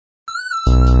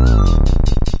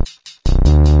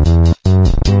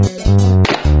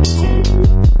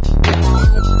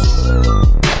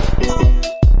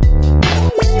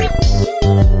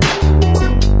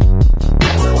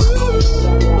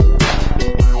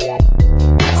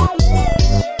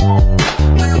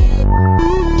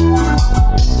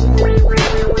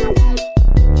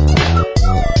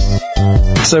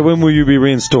So when will you be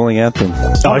reinstalling Anthem?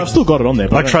 I've still got it on there.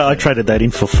 But I traded that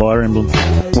in for Fire Emblem.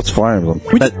 What's Fire Emblem?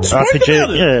 That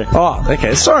RPG, yeah. Oh,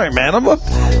 okay. Sorry, man.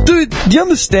 Dude, do you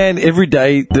understand? Every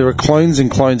day there are clones and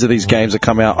clones of these games that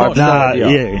come out. I've no idea.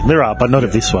 Yeah, there are, but not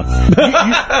of this one.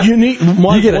 you need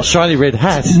You get a shiny red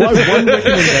hat. my one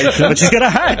recommendation. But she's got a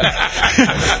hat.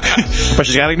 But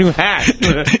she's got a new hat.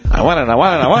 I want it.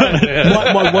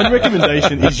 my one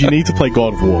recommendation is you need to play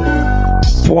God of War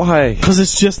Why? because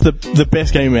it's just the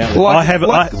best game out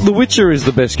there. The Witcher is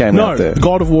the best game out there.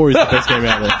 God of War is the best game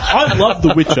out there. I love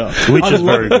The Witcher. Witcher's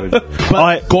very good.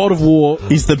 But God of War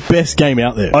is the best game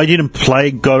out there. I didn't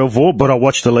play God of War, but I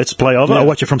watched the Let's Play of it. Yeah. I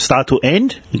watched it from start to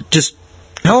end. Just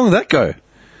How long did that go?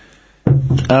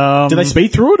 Did they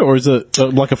speed through it, or is it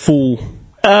like a full...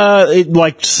 there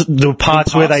were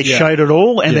parts where they yeah. showed it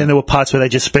all, and Yeah. then there were parts where they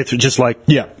just sped through, just like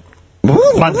Yeah.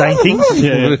 mundane things.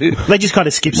 Yeah. They just kind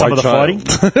of skipped some My of the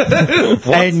child.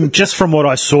 fighting. And just from what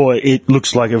I saw, it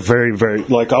looks like a very, very,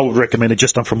 I would recommend it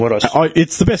just from what I saw.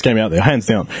 It's the best game out there, hands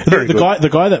down. Very The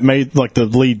good. guy that made, like, the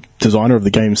lead designer of the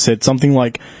game said something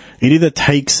like, it either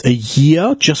takes a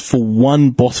year just for one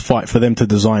boss fight for them to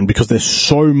design because there's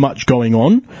so much going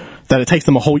on that it takes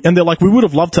them a whole... And they're like, we would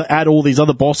have loved to add all these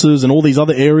other bosses and all these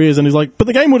other areas. And he's like, but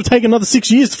the game would have taken another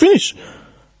 6 years to finish.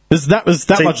 There's that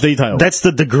See, much detail. That's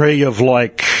the degree of, yeah.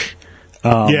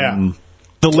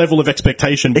 The level of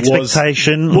expectation was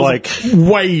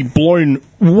way blown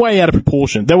way out of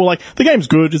proportion. They were like, the game's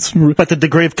good. It's... but the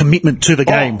degree of commitment to the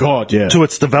game. God, yeah. To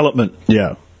its development.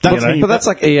 Yeah. But that's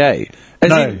like EA.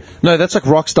 No, that's like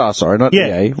Rockstar, sorry, not Yeah.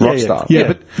 EA. Yeah, Rockstar. yeah. Yeah,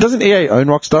 but doesn't EA own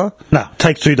Rockstar? No,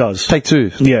 Take-Two does. Take-Two.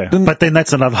 Yeah, Then- but then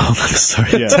that's another whole other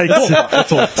story. Yeah.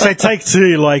 Take-Two. So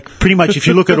Take-Two, pretty much if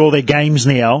you look at all their games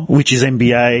now, which is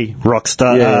NBA,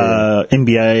 Rockstar,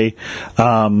 NBA,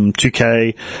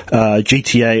 2K,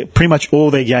 GTA, pretty much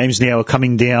all their games now are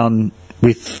coming down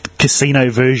with casino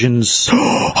versions.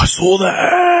 I saw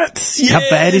that. Yeah. How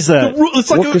bad is that?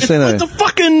 It's like What casino? it's a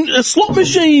fucking slot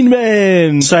machine,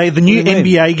 man. So the new What do you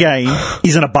mean? NBA game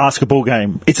isn't a basketball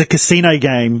game. It's a casino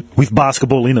game with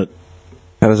basketball in it.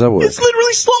 How does that work? It's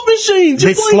literally slot machines.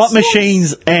 You're There's playing slot slots.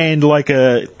 machines and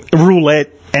a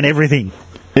roulette and everything.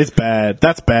 It's bad.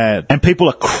 That's bad. And people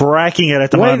are cracking it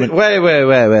at the moment. Wait.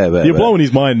 You're blowing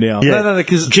his mind now. Yeah. No,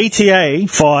 because GTA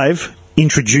 5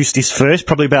 introduced this first,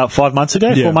 probably about 4 months ago,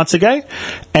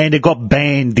 and it got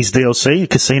banned, this DLC,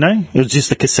 Casino. It was just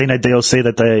the Casino DLC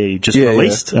that they just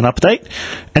released, an update,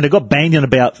 and it got banned in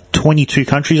about 22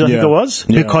 countries, I think it was,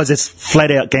 because it's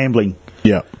flat out gambling.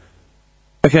 Yeah.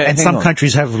 okay, And hang some on.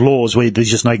 countries have laws where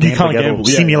there's just no gambling can't at all. gamble.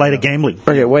 Yeah, Simulated yeah. gambling.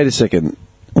 Okay, wait a second.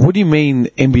 What do you mean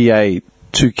NBA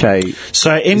 2K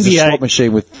So is a slot NBA,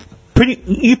 machine with...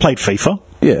 you played FIFA.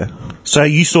 Yeah. So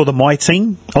you saw the My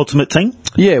Team, Ultimate Team?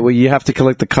 Yeah, where you have to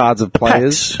collect the cards of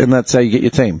players, packs. and that's how you get your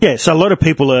team. Yeah, so a lot of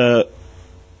people are,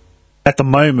 at the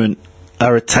moment,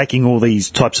 are attacking all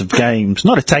these types of games.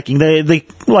 Not attacking,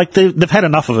 they've had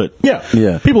enough of it. Yeah.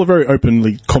 Yeah. People are very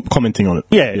openly commenting on it.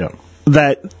 Yeah,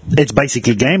 that it's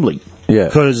basically gambling. Yeah.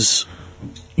 Because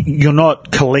you're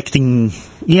not collecting,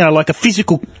 like a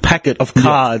physical packet of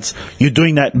cards. You're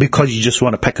doing that because you just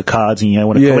want a pack of cards and you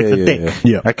want to collect the deck.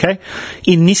 Yeah. Okay.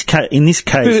 In this case Dude,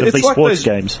 of it's these like sports those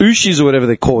games. Ushis or whatever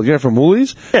they're called, from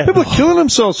Woolies? Yeah. People are killing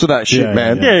themselves for that shit, Yeah,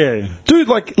 man. Yeah. Dude,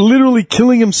 literally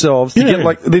killing themselves to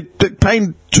Yeah. get, they're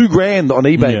paying $2,000 on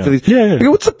eBay Yeah. for these. Yeah. Like,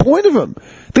 what's the point of them?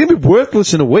 They're going to be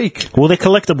worthless in a week. Well, they're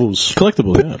collectibles.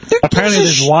 Collectibles, yeah. Apparently,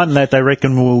 there's one that they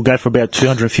reckon will go for about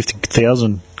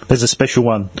 250,000. There's a special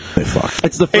one.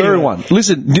 It's the furry Anyway. one.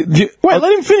 Listen, Wait,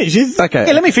 let him finish. okay.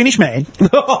 Yeah, let me finish, man.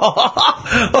 Because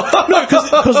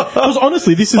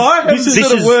honestly, this is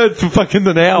a word for fucking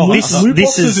the now. loot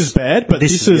boxes is bad, but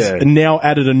this has now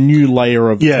added a new layer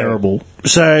of terrible.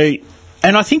 So,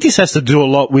 and I think this has to do a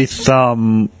lot with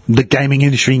the gaming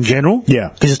industry in general. Yeah.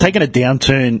 Because it's taken a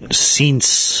downturn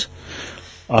since,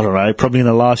 I don't know, probably in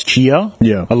the last year.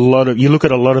 Yeah. You look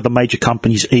at a lot of the major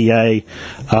companies, EA,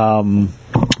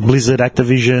 Blizzard,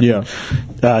 Activision,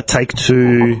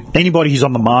 Take-Two, anybody who's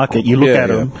on the market, you look at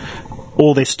them,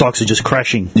 all their stocks are just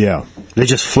crashing. Yeah. They're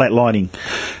just flatlining.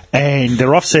 And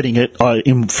they're offsetting it,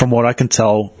 from what I can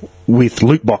tell, with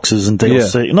loot boxes and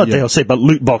DLC. Yeah. Not Yeah. DLC, but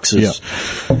loot boxes.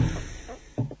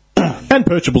 And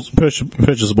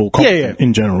purchasable content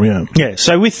in general, yeah. Yeah,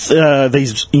 so with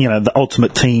these, the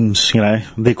ultimate teams,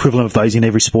 the equivalent of those in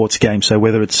every sports game. So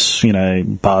whether it's,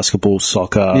 basketball,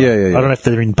 soccer, I don't know if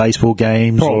they're in baseball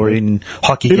games or in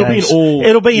hockey It'll games. be in all-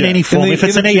 It'll be in any form. the- If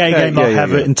it's in an the EA 2K, game, they'll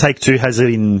have it, and Take-Two has it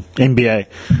in NBA.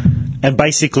 And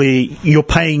basically, you're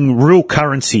paying real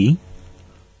currency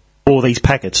for these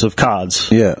packets of cards.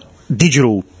 Yeah.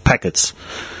 Digital packets.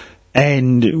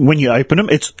 And when you open them,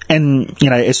 it's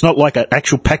not like an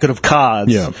actual packet of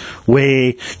cards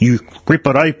where you rip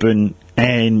it open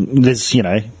and there's,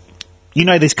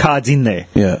 there's cards in there.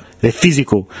 Yeah. They're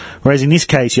physical. Whereas in this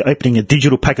case, you're opening a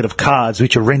digital packet of cards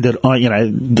which are rendered,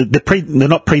 they're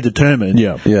not predetermined.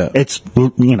 Yeah. It's,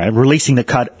 releasing the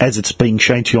card as it's being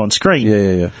shown to you on screen.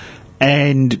 Yeah.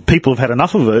 And people have had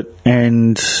enough of it,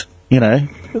 and,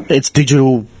 it's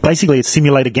digital. Basically, it's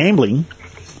simulated gambling.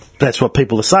 That's what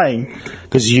people are saying,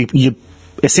 because you're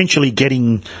essentially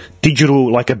getting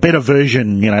digital, like a better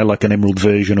version, like an emerald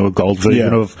version or a gold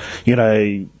version of,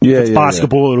 if it's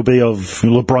basketball, it'll be of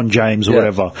LeBron James or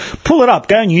whatever. Pull it up,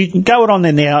 go it on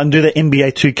there now and do the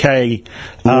NBA 2K.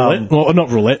 Roulette? Well, not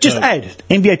roulette. Just ad.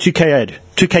 NBA 2K ad.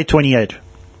 2K20 ad.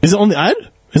 Is it on the ad?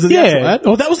 Is it the actual ad?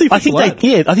 Oh, that was the official ad.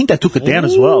 I think they took it down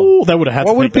as well. They would have had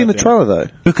Why to would it be in the trailer, though?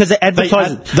 Because they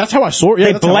advertise it. That's how I saw it.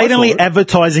 Yeah, they're blatantly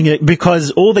advertising it,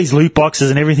 because all these loot boxes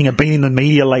and everything have been in the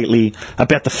media lately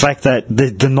about the fact that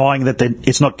they're denying that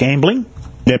it's not gambling.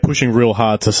 They're pushing real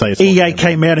hard to say it's EA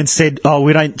came out and said,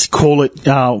 we don't call it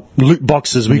loot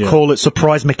boxes, we call it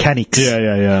surprise mechanics.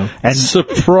 Yeah. And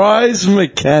surprise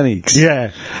mechanics.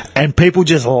 Yeah. And people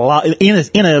just in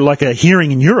a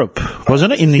hearing in Europe,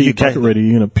 wasn't it? In the UK. Bucket ready,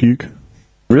 you're going to puke.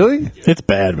 Really? It's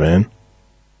bad, man.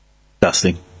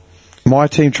 Disgusting. My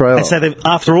team trailer. And so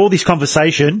after all this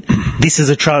conversation, this is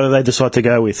a trailer they decide to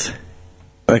go with.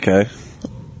 Okay.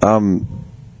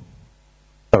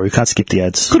 Sorry, we can't skip the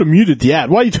ads. Could have muted the ad.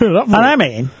 Why are you turning it up for? I know,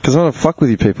 man. Because I want to fuck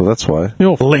with you people, that's why.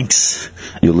 Links.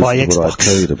 You listen by to Xbox. what I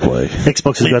tell you to play.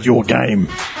 Xbox has got your game.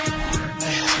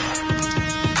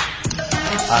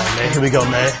 Alright, man, here we go,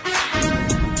 man.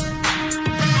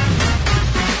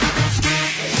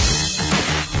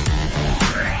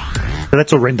 So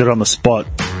that's all rendered on the spot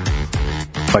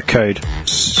by code.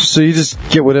 So you just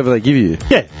get whatever they give you?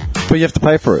 Yeah. But you have to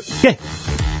pay for it? Yeah.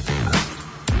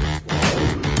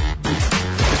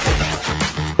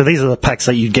 So these are the packs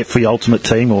that you get for your Ultimate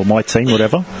Team or My Team,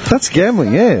 whatever. That's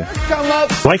gambling, yeah.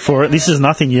 Wait for it. This is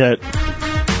nothing yet.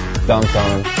 Dunk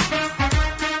on.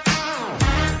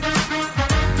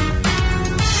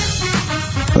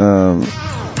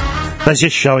 That's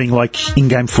just showing like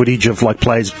in-game footage of like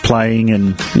players playing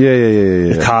and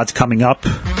the cards coming up.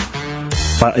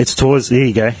 But it's towards, there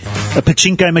you go, a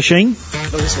pachinko machine.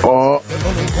 Oh,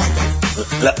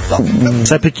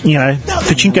 So,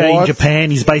 pachinko in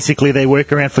Japan is basically their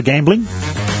workaround for gambling.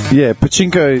 yeah,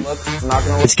 pachinko.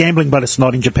 It's gambling, but it's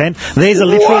not in Japan. There's a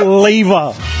literal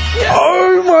lever.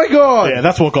 Oh my god! Yeah,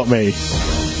 that's what got me.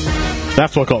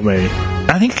 That's what got me.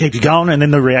 I think it keeps going, and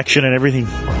then the reaction and everything.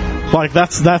 Like,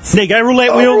 that's... There you go,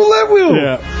 roulette wheel. Roulette wheel!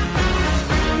 Yeah.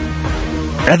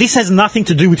 This has nothing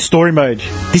to do with story mode.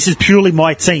 This is purely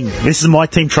My Team. This is My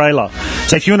Team trailer.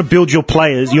 So if you want to build your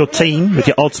players, your team, with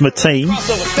your Ultimate Team... Wet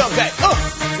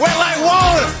like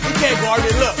water. You can't guard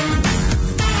it, look.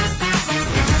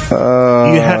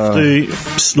 you have to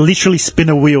literally spin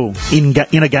a wheel in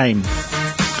a game.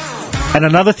 And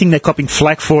another thing they're copping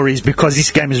flack for is because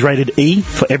this game is rated E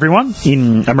for everyone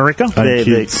in America. And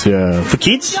kids, yeah. For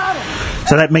kids.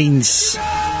 So that means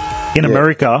in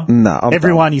America,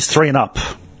 everyone is 3 and up.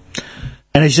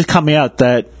 And it's just come out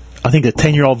that I think the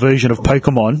 10-year-old version of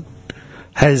Pokemon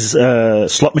has a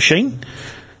slot machine.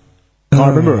 I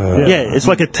remember. Yeah, it's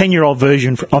like a 10-year-old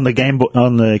version on the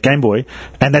Game Boy,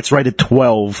 and that's rated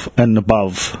 12 and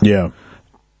above. Yeah.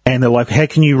 And they're like, how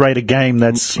can you rate a game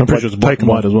that's... I'm pretty sure it's black and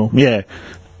white as well. Yeah.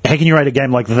 How can you rate a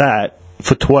game like that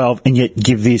for 12 and yet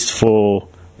give this for...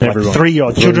 Like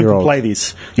 3-year-old children can play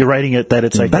this. You're rating it that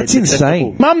it's like... That's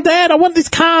insane. Mum, Dad, I want this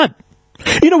card.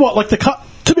 You know what? Like,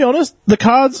 to be honest, the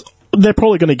cards... They're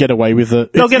probably going to get away with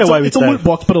it. They'll get away with it. It's a loot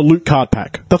box, but a loot card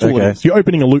pack. That's all it is. You're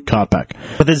opening a loot card pack.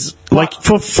 But there's, like,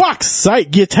 for fuck's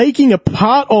sake, you're taking a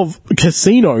part of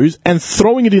casinos and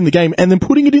throwing it in the game and then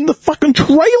putting it in the fucking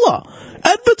trailer.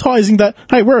 Advertising that,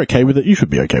 hey, we're okay with it. You should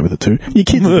be okay with it too. Your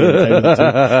kids will be okay with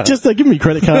it too. Just give me a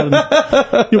credit card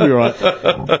and you'll be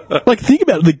alright. Like, think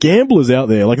about it, the gamblers out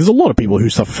there. Like, there's a lot of people who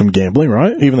suffer from gambling,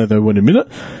 right? Even though they won't admit it.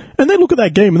 And they look at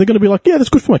that game and they're going to be like, yeah, that's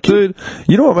good for my kid. Dude,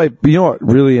 you know what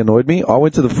really annoyed me? I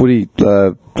went to the footy,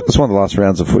 it's one of the last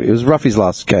rounds of footy. It was Ruffy's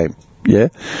last game, yeah?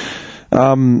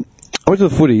 I went to the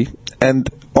footy and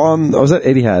I was at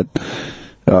Etihad,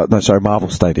 Marvel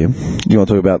Stadium. You want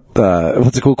to talk about,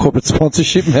 what's it called, corporate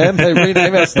sponsorship, man? They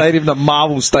renamed our stadium to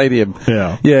Marvel Stadium.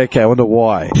 Yeah. Yeah, okay, I wonder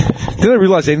why. Didn't I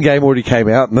realise Endgame already came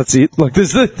out and that's it? Like,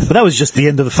 there's But that was just the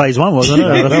end of the phase one, wasn't it?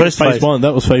 Yeah, The that was first phase one.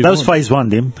 That was phase That one. was phase one,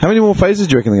 Dim. How many more phases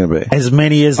do you reckon they're going to be? As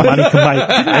many as money can make.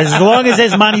 As long as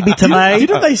there's money be to make.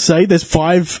 Didn't they say there's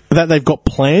 5 that they've got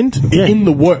planned Yeah. in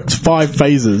the works? 5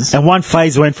 phases. And one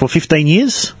phase went for 15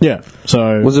 years? Yeah.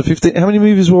 So Was it 15? How many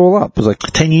movies were all up? It was like,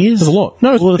 10 years? there's a lot.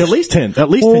 No, it's Well, at least 10. At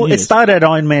least Well, 10 it years. started at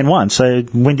Iron Man 1, so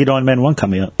when did Iron Man 1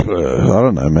 come out? I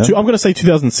don't know, man. I'm going to say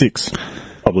 2006.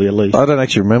 Probably at least. I don't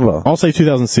actually remember. I'll say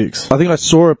 2006. I think I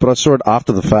saw it, but I saw it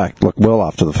after the fact, like well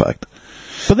after the fact.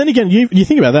 But then again, you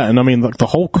think about that, and I mean, like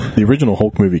the original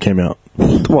Hulk movie came out.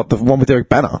 What, the one with Eric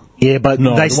Banner? Yeah, but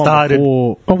No, they the one started...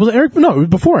 Before, oh, was it Eric? No, it was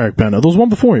before Eric Banner. There was one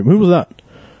before him. Who was that?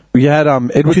 You had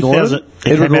Edward 2000 Norton.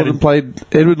 it Edward came out Norton played.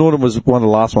 Edward Norton was one of the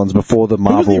last ones before the Who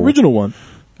Marvel. was the original one?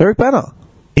 Eric Banner.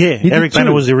 Yeah, did Eric Banner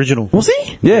two. was the original. Was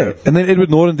he? Yeah, and then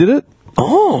Edward Norton did it,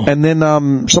 Oh, and then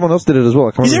someone else did it as well.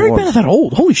 I can't is remember Eric who it Banner was. that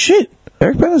old? Holy shit!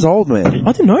 Eric Banner's old, man.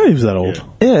 I didn't know he was that old.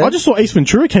 Yeah. I just saw Ace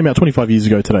Ventura came out 25 years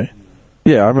ago today.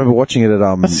 Yeah, I remember watching it at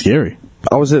That's scary.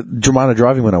 I was at Dramana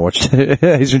Driving when I watched it.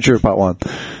 Ace Ventura Part 1.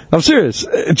 I'm serious.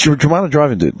 Dramana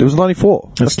Driving, dude. It was 94.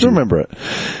 I still cute. remember it.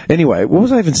 Anyway, what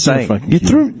was I even saying? fucking You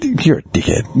cute. you're a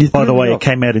dickhead. You By threw the me way, off. it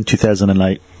came out in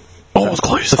 2008. Oh, it was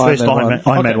close. The first Iron Man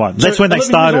Iron Man 1. 1. Okay. That's when they 11 years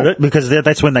started old. it, because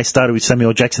that's when they started with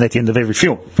Samuel Jackson at the end of every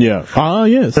film. Yeah. Ah,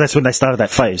 yes. So that's when they started that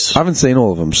phase. I haven't seen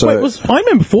all of them, so... Wait, was Iron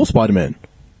Man before Spider-Man?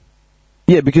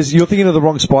 yeah, because you're thinking of the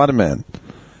wrong Spider-Man.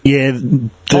 Yeah,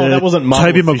 that wasn't Marvel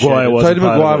Tobey Maguire officiated. wasn't Tobey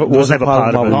part Maguire of it. was never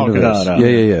part of the Marvel it. universe. No, no.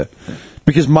 Yeah.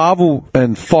 Because Marvel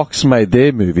and Fox made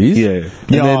their movies. Yeah. And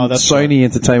Yeah, then that's Sony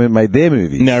Entertainment made their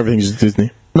movies. Now everything's Disney.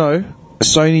 No,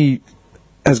 Sony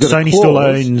has got Sony a still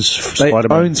clause. owns They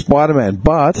Spider-Man. own Spider-Man,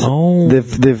 but Oh.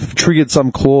 they've triggered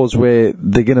some clause where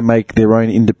they're going to make their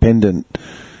own independent.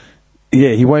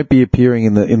 Yeah, he won't be appearing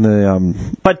in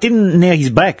the. But now he's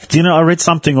back. Do you know, I read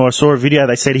something or I saw a video,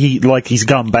 they said he's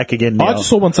gone back again now. I just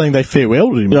saw one saying they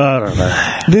farewelled him. I don't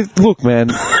know. Look, man.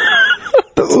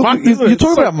 fucked, isn't it? You're It's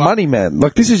talking so about money, man.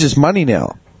 Like, this is just money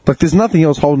now. Like, there's nothing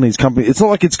else holding these companies. It's not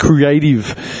like it's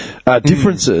creative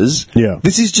differences. Yeah.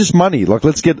 This is just money. Like,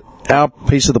 let's get our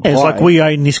piece of the pie. It's like we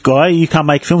own this guy, you can't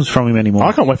make films from him anymore.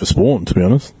 I can't wait for Spawn, to be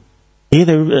honest. Yeah,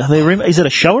 is it a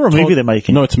show or a movie they're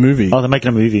making? No, it's a movie. Oh, they're making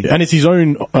a movie. And it's his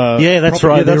own. Yeah, that's property.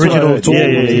 right, Yeah, the that's original. right. It's all-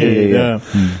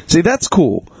 Yeah. See, that's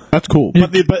cool. That's cool.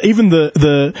 But even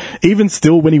even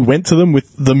still, when he went to them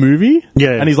with the movie,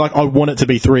 Yeah. and he's like, I want it to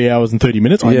be 3 hours and 30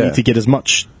 minutes. I Yeah. need to get as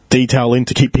much detail in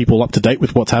to keep people up to date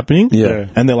with what's happening. Yeah.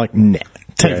 And they're like, nah,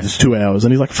 take this 2 hours.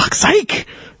 And he's like, fuck's sake.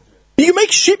 You can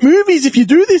make shit movies if you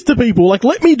do this to people. Like,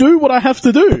 let me do what I have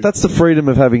to do. That's the freedom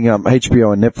of having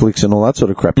HBO and Netflix and all that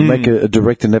sort of crap. You make a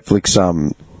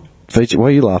direct-to-Netflix feature. Why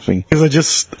are you laughing?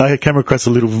 Because I came across a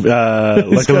little,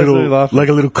 guy's really laughing. like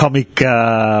a little comic,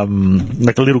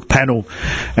 like a little panel,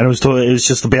 and it was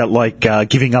just about like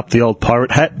giving up the old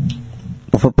pirate hat.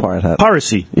 What pirate hat?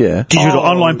 Piracy. Yeah. Digital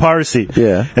online piracy.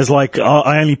 Yeah. It's like,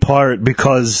 I only pirate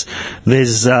because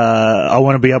there's, I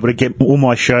want to be able to get all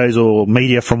my shows or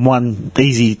media from one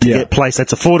easy to get place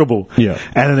that's affordable. Yeah.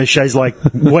 And then the show's like,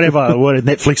 whatever,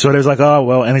 Netflix or whatever, it's like, oh,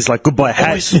 well, and it's like, goodbye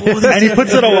hat. And he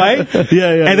puts it away.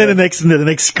 Yeah. And then the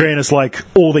next screen is like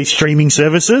all these streaming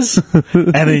services.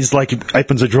 And then he's like,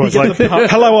 opens a drawer. It's like,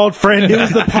 hello, old friend. It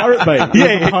was the Pirate Bay.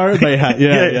 Yeah. The Pirate Bay hat.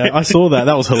 Yeah. I saw that.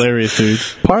 That was hilarious, dude.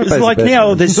 Pirate It's Bay's like the best, now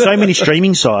man. there's so many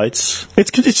streaming sites.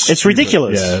 It's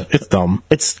ridiculous. Yeah, it's dumb.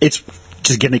 It's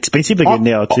just getting expensive again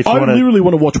now. If you I want to, literally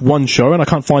want to watch one show and I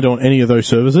can't find it on any of those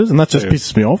services, and that just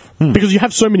pisses me off. Because you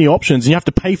have so many options and you have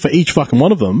to pay for each fucking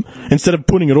one of them instead of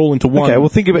putting it all into one. Okay, well,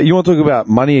 think about. You want to talk about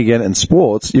money again and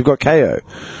sports? You've got KO,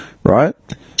 right?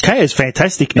 KO is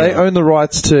fantastic now. They own the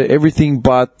rights to everything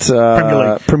but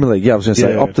Premier League. Yeah, I was going to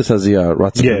say Yeah. Optus has the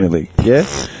rights to Yeah. Premier League. Yeah,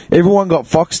 everyone got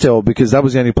Foxtel because that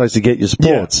was the only place to get your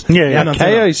sports. Yeah. Now And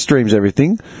KO streams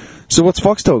everything. So what's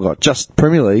Foxtel got? Just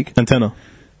Premier League. Antenna.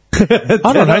 I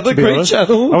don't know, The to be Greek honest.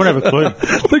 channel. I wouldn't have a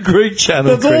clue. The Greek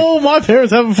channel. That's all my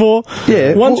parents have it for. Yeah,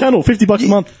 One well, channel, $50 a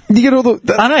month. You get all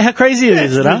the. I know, how crazy it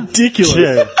is, huh? Ridiculous.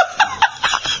 Yeah.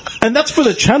 And that's for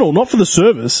the channel, not for the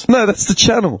service. No, that's the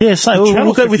channel. Yeah, so The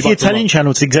channel's look at with the $50 a Italian month.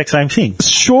 channel, it's the exact same thing.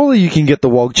 Surely you can get the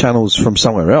WOG channels from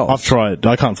somewhere else. I've tried.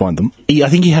 I can't find them. I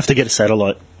think you have to get a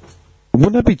satellite.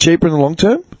 Wouldn't that be cheaper in the long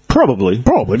term? Probably.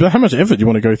 Probably, but how much effort do you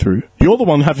want to go through? You're the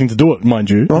one having to do it, mind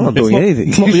you. I'm not doing anything.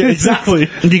 It's not, yeah, exactly.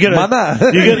 You get Mana,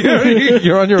 you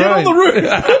you're on your Get own. on the roof.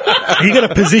 you got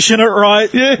to position it right.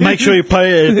 Make sure you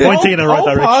pointing in the right I'll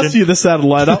direction. pass you the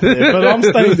satellite up there, but I'm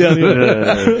standing down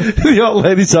here. The old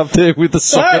lady's up there with the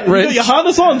socket Hey, you wrench. got your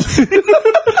harness on.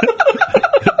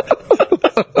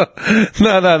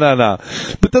 No.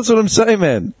 But that's what I'm saying,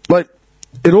 man. Like,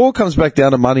 it all comes back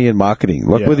down to money and marketing.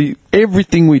 Like, Yeah. whether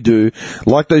everything we do,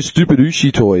 like those stupid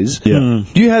Ushi toys,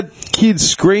 you had kids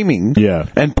screaming Yeah.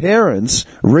 and parents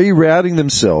rerouting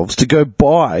themselves to go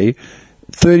buy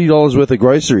 $30 worth of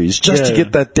groceries just to Yeah.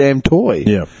 get that damn toy.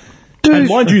 Yeah. Dude. And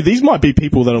mind you, these might be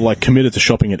people that are like committed to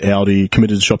shopping at Aldi,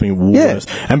 committed to shopping at Woolworths,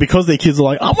 and because their kids are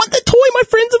like, I want the toy, my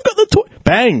friends have got the toy.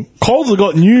 Bang! Coles have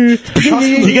got new. You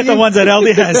get the ones that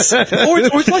Aldi has. or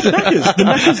it's like Macca's.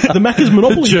 The Macca's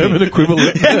Monopoly German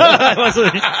equivalent.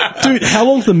 Dude, how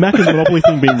long's the Macca's Monopoly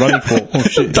thing been running for? Oh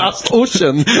shit. Dust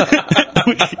ocean.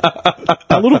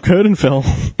 That little curtain fell.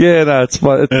 Yeah, no, it's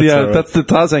fine. That's all right. That's the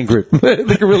Tarzan grip.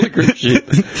 The gorilla grip shit.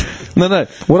 No.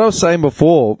 What I was saying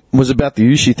before was about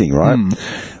the Ushi thing, right?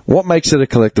 What makes it a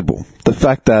collectible? The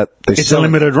fact that they It's a sell it-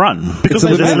 limited run. It's a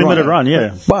limited run,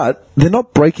 yeah. But they're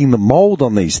not breaking the mold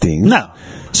on these things. No.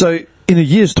 So in a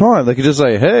year's time, they could just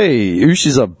say, "Hey,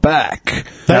 Ushis are back."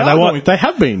 They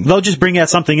have been. They'll just bring out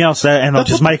something else and they'll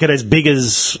just make it as big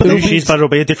as Ushi's, but it'll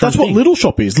be a different That's what thing. Little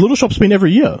Shop is. Little Shop's been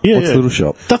every year. Yeah, What's yeah. Little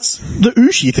Shop? That's the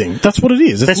Ushi thing. That's what it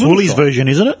is. It's That's Little Woolies' Shop. version,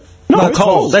 isn't it? No, No, it's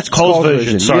Coles. That's Coles'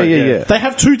 version. Sorry, Yeah. They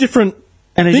have two different.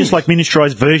 And it's things. just like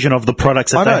miniaturized version of the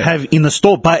products that I know. they have in the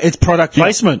store, but it's product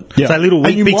placement. Yeah. So little And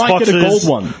wheat you bix might boxes. get a gold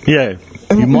one. Yeah.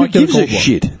 And You who might get a gives a gold one.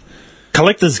 shit?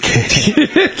 Collectors kids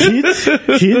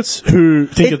who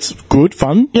think it's good,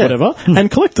 fun, Yeah. whatever, and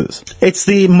collectors. It's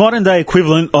the modern day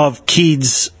equivalent of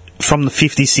kids from the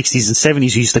 50s, 60s, and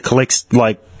 70s who used to collect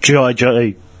like G.I.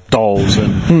 Joe dolls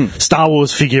and Star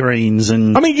Wars figurines.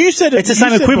 And I mean, you said It's the you same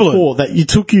said equivalent. before that you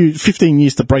took you 15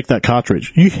 years to break that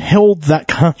cartridge. You held that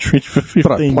cartridge for 15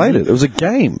 But I played years. it. It was a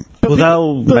game well,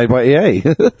 they'll made by EA.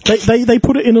 They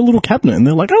put it in a little cabinet and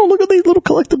they're like, oh, look at these little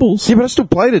collectibles. Yeah, but I still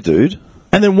played it, dude.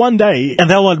 And then one day, and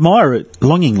they'll admire it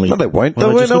longingly. No, they won't.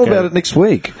 Well, They'll just know look at about it next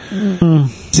week.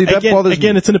 See, that bothers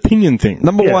again, me. it's an opinion thing.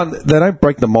 Number Yeah. one, they don't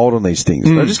break the mold on these things.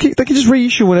 They can just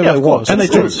reissue whenever Yeah, they of want. course, And of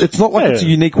course. It's not like Yeah. it's a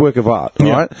unique work of art, all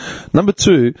Yeah. right? Number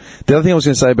two, the other thing I was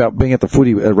going to say about being at the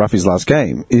footy at Ruffy's last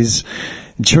game is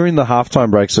during the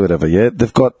halftime breaks or whatever, yeah,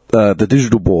 they've got the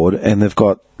digital board and they've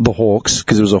got the Hawks,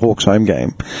 because it was a Hawks home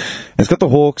game. And it's got the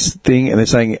Hawks thing, and they're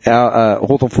saying our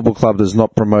Hawthorn Football Club does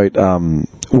not promote,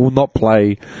 will not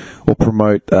play or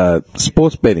promote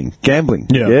sports betting, gambling.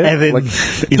 Yeah. And then in Like,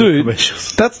 the dude,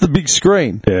 commercials. that's the big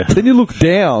screen. Yeah. Then you look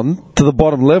down to the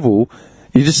bottom level,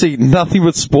 you just see nothing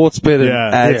but sports betting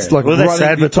Yeah. ads. Yeah. Like well, that's running the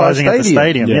entire advertising at the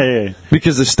stadium. Yeah. Yeah.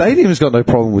 Because the stadium's got no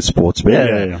problem with sports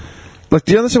betting. Yeah. Like,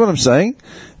 do you understand what I'm saying?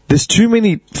 There's too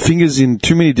many fingers in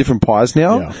too many different pies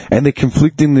now, Yeah. and they're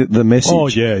conflicting the message. Oh,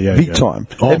 yeah, big yeah. time.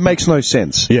 Oh. It makes no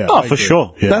sense. Yeah. Oh, I for agree.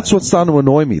 sure. Yeah. That's what's starting to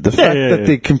annoy me. The fact that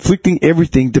they're conflicting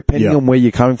everything depending Yeah. on where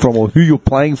you're coming from or who you're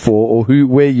playing for or who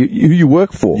you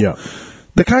work for. Yeah.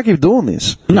 They can't keep doing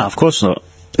this. No, of course not.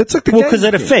 It's like the Well, game because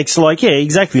it thing. affects, like, yeah,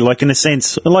 exactly. Like, in a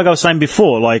sense, like I was saying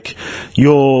before, like,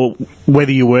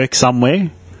 whether you work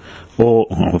somewhere, or,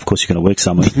 well, of course you're going to work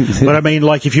somewhere, but I mean,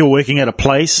 like, if you're working at a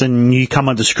place and you come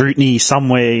under scrutiny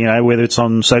somewhere, you know, whether it's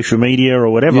on social media or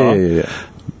whatever, Yeah.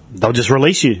 they'll just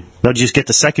release you. They'll just get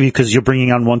the sack of you because you're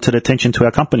bringing unwanted attention to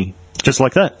our company. Just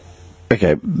like that.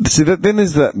 Okay, see, then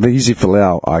there's the easy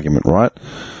Folau argument, right?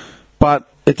 But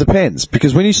it depends,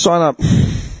 because when you sign up...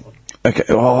 Okay,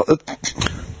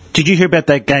 Did you hear about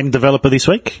that game developer this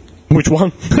week? Which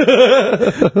one?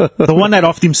 The one that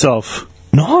offed himself.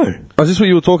 No. is this what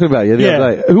you were talking about the Yeah.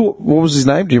 other day? What was his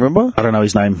name? Do you remember? I don't know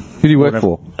his name. Who do you work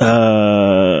for?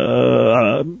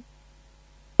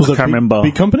 Was I can't remember.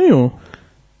 Big company or?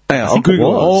 Hang on, I'll think it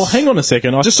Google Oh, it. hang on a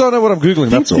second. I Just so I know what I'm Googling,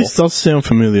 think that's all. this does sound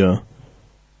familiar.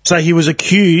 So he was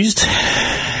accused.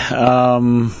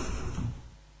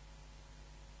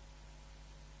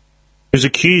 He was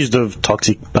accused of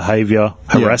toxic behaviour,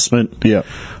 harassment, Yeah.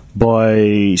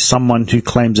 by someone who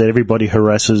claims that everybody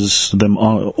harasses them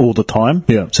all the time.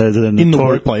 Yeah. So they're In the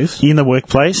workplace. In the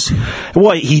workplace.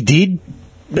 What he did,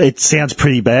 it sounds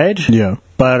pretty bad. Yeah.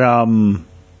 But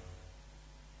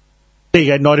there you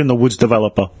go, Night in the Woods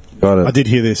developer. Got it. I did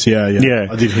hear this. Yeah. Yeah.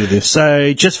 I did hear this.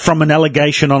 So just from an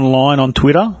allegation online on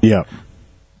Twitter, Yeah.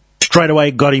 straight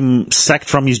away got him sacked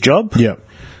from his job. Yeah.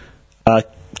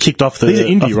 Kicked off the. These are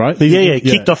indie, right? These are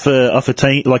Kicked off a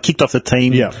team. Like kicked off the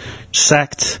team. Yeah.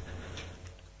 Sacked.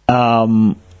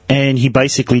 And he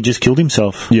basically just killed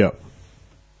himself. Yeah.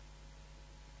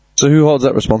 So who holds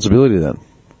that responsibility then?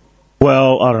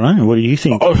 Well, I don't know. What do you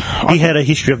think? He had a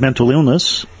history of mental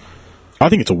illness. I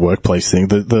think it's a workplace thing.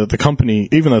 The company,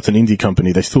 even though it's an indie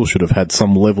company, they still should have had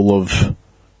some level of,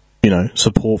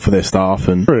 support for their staff.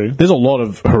 And True. There's a lot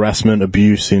of harassment,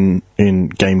 abuse in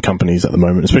game companies at the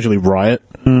moment, especially Riot.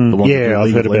 The one that do I've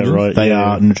League heard of about Legends. Riot. They yeah.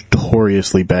 are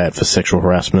notoriously bad for sexual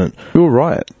harassment. Who are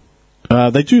Riot?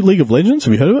 They do League of Legends.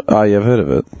 Have you heard of it? Oh, yeah, I've heard of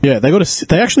it. Yeah,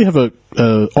 they actually have a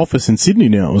office in Sydney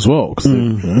now as well because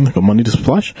they've got money to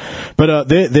splash. But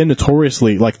they're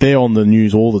notoriously they're on the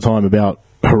news all the time about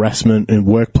harassment in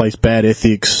workplace, bad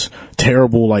ethics,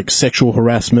 terrible sexual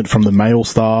harassment from the male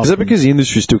staff. Is that because the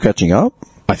industry's still catching up?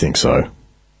 I think so.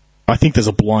 I think there's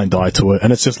a blind eye to it,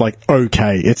 and it's just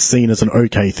okay. It's seen as an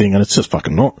okay thing, and it's just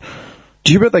fucking not.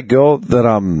 Do you hear about that girl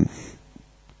that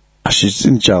she's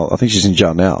in jail? I think she's in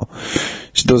jail now.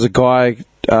 There was a guy.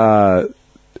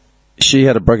 She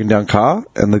had a broken down car,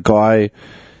 and the guy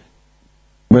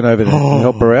went over to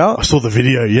help her out. I saw the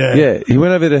video. Yeah, Yeah, he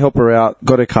went over to help her out,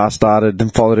 got her car started, then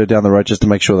followed her down the road just to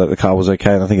make sure that the car was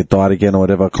okay, and I think it died again or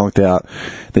whatever, conked out.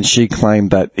 Then she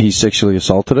claimed that he sexually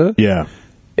assaulted her. yeah.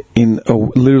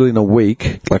 Literally in a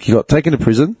week, he got taken to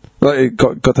prison,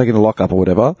 got taken to lockup or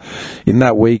whatever. In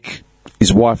that week,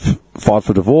 his wife filed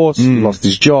for divorce, he lost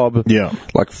his job, Yeah.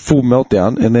 Full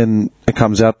meltdown, and then it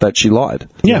comes out that she lied.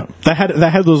 Yeah,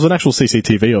 there was an actual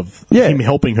CCTV of him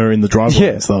helping her in the driveway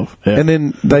and stuff. Yeah. And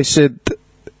then they said,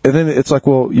 and then it's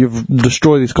well, you've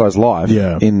destroyed this guy's life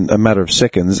in a matter of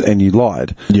seconds, and you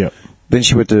lied. Yeah. Then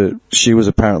she was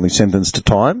apparently sentenced to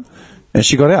time, and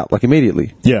she got out,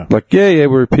 immediately. Yeah.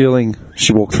 We're appealing.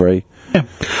 She walked free. Yeah.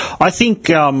 I think,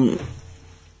 do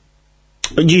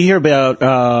you hear about,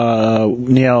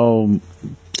 now,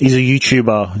 he's a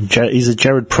YouTuber, is it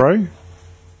Jared Pro?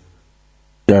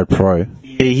 Jared Pro.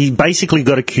 Yeah, he basically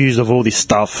got accused of all this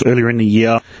stuff earlier in the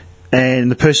year,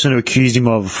 and the person who accused him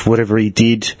of whatever he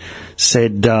did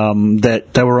said that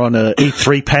they were on a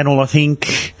E3 panel, I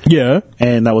think. Yeah.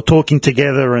 And they were talking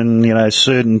together, and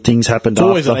certain things happened. It's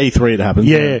always after. an E3 it happens.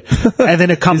 Yeah, and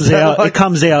then it comes out. It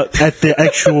comes out at the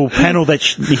actual panel that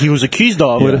he was accused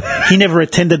of. He never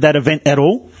attended that event at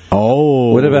all.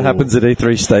 Oh. Whatever happens at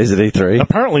E3 stays at E3.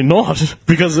 Apparently not,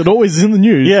 because it always is in the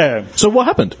news. Yeah. So what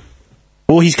happened?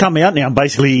 Well, he's come out now and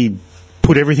basically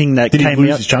put everything that Did came he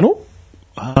lose out. his channel?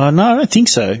 No, I don't think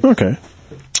so. Okay.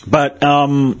 But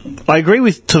I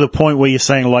agree to the point where you're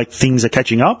saying things are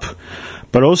catching up,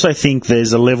 but I also think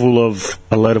there's a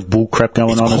lot of bull crap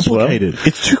going on as well.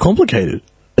 It's too complicated.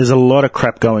 There's a lot of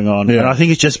crap going on, and I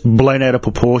think it's just blown out of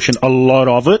proportion. A lot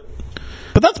of it.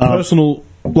 But that's personal.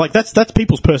 That's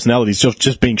people's personalities,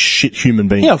 just being shit human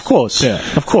beings. Yeah, of course. Yeah.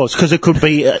 Of course, because it could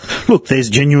be, look,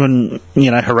 there's genuine,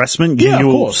 harassment,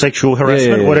 genuine sexual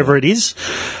harassment, whatever it is.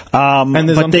 And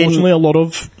there's unfortunately a lot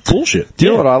of bullshit. Do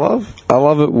you know what I love? I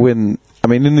love it when,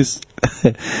 in this,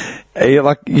 you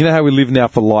know how we live now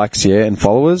for likes, and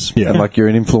followers? Yeah. And you're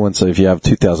an influencer if you have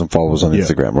 2,000 followers on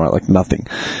Instagram, right? Nothing.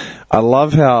 I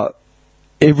love how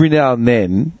every now and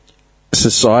then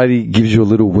society gives you a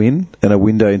little win and a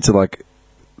window into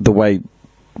the way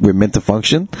we're meant to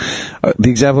function. The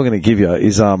example I'm going to give you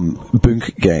is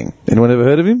Boonk Gang. Anyone ever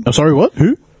heard of him? I'm sorry, what?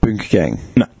 Who? Boonk Gang.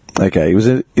 No. Okay, he was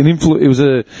it was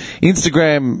a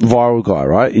Instagram viral guy,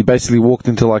 right? He basically walked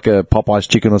into a Popeye's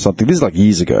chicken or something. This is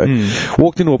years ago.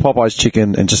 Walked into a Popeye's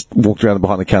chicken and just walked around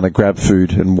behind the counter, grabbed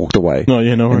food and walked away. Oh,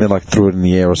 yeah, no worries. And then threw it in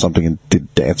the air or something and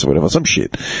did dance or whatever, some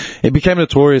shit. It became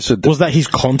notorious for... Was that his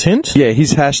content? Yeah,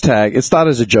 his hashtag, it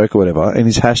started as a joke or whatever, and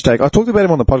his hashtag, I talked about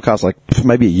him on the podcast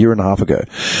maybe a year and a half ago.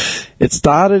 It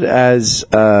started as,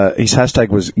 his hashtag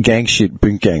was gang shit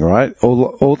Boonk Gang, right?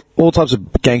 All types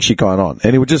of gang shit going on.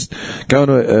 And he would just go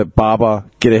into a barber,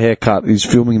 get a haircut, he's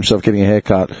filming himself getting a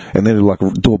haircut, and then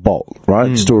he'd do a bolt, right?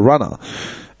 Just do a runner.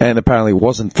 And apparently it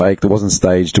wasn't faked, it wasn't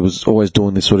staged, it was always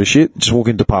doing this sort of shit. Just walk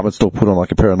into a department store, put on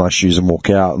a pair of nice shoes and walk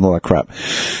out and all that crap.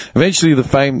 Eventually the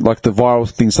fame, the viral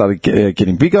thing started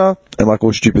getting bigger, and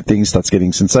all stupid things starts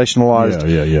getting sensationalized.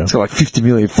 Yeah. It's got 50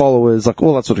 million followers,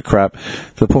 all that sort of crap,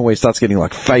 to the point where he starts getting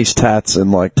face tats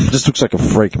and just looks like a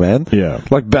freak, man. Yeah.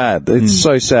 Bad. It's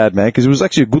so sad, man, because he was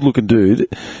actually a good looking dude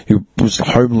who was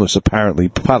homeless apparently,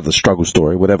 part of the struggle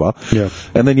story, whatever. Yeah.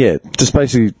 And then just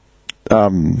basically,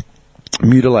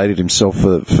 mutilated himself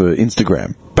for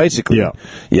Instagram, basically.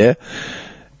 Yeah.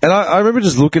 And I remember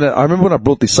just looking at, I remember when I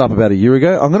brought this up about a year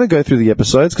ago. I'm going to go through the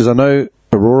episodes because I know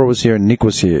Aurora was here and Nick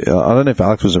was here. I don't know if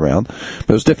Alex was around, but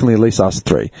it was definitely at least us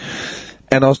three.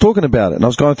 And I was talking about it, and I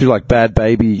was going through Bad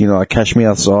Baby, Cash Me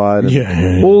Outside,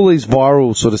 and all these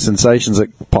viral sort of sensations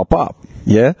that pop up.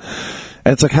 Yeah.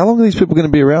 And it's how long are these people going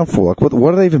to be around for?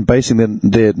 What are they even basing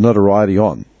their notoriety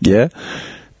on? Yeah.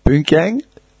 Boonk Gang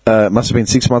must have been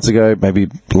 6 months ago, maybe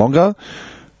longer.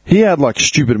 He had like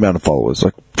stupid amount of followers,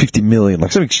 like 50 million,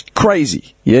 like something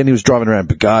crazy. Yeah, and he was driving around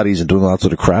Bugattis and doing all that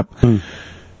sort of crap.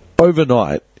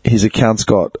 Overnight, his accounts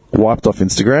got wiped off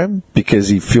Instagram because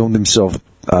he filmed himself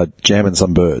jamming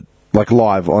some bird, like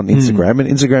live on Instagram. And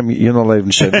Instagram, you're not allowed to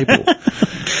even show nipple.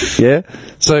 Yeah?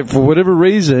 So for whatever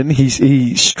reason,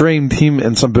 he streamed him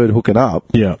and some bird hooking up.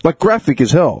 Yeah. Like graphic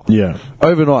as hell. Yeah.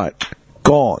 Overnight,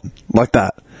 gone. Like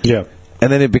that. Yeah.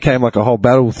 And then it became like a whole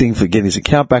battle thing for getting his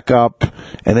account back up.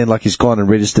 And then like he's gone and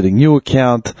registered a new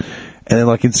account. And then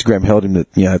like Instagram held him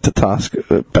to task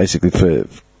basically for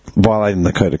violating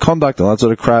the code of conduct and all that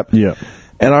sort of crap. Yeah.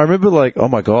 And I remember like, oh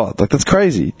my God, like that's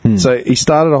crazy. So he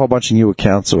started a whole bunch of new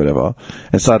accounts or whatever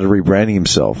and started rebranding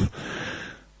himself.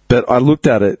 But I looked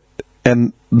at it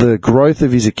and the growth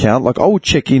of his account, like I would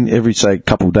check in every, say,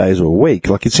 couple of days or a week,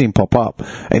 like you'd see him pop up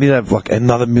and he'd have like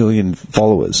another 1 million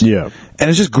followers. Yeah. And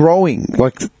it's just growing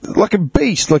like a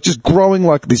beast, like just growing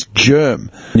like this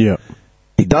germ. Yeah.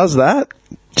 He does that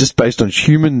just based on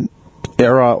human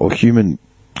error or human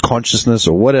consciousness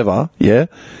or whatever, yeah,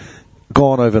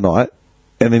 gone overnight.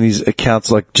 And then his accounts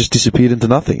like just disappeared into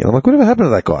nothing. And I'm like, whatever happened to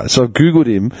that guy? So I Googled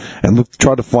him and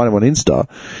tried to find him on Insta.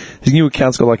 His new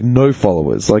account's got like no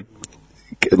followers, like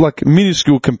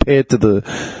minuscule compared to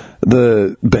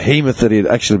the behemoth that he had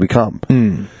actually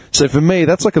become. So for me,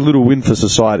 that's like a little win for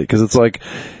society because it's like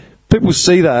people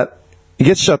see that, it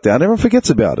gets shut down, everyone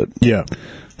forgets about it. Yeah.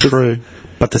 True.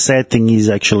 But the sad thing is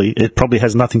actually, it probably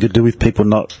has nothing to do with people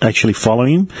not actually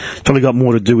following him. It's probably got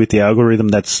more to do with the algorithm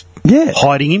that's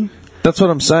hiding him. That's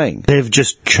what I'm saying. They've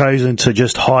just chosen to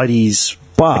just hide his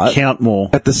account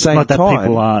more. At the same not time, that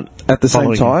people aren't at the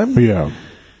same following him. time, Yeah.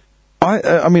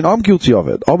 I mean, I'm guilty of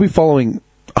it. I'll be following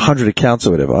 100 accounts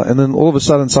or whatever, and then all of a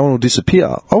sudden someone will disappear.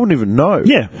 I wouldn't even know.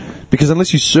 Yeah. Because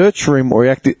unless you search for him or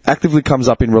he actively comes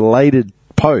up in related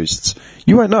posts,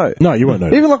 you won't know. No, you won't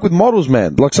know. Even like with models,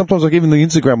 man. Like sometimes like even the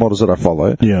Instagram models that I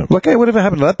follow. Yeah. Like, hey, whatever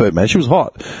happened to that bird, man? She was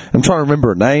hot. I'm trying to remember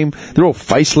her name. They're all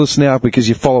faceless now because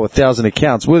you follow 1,000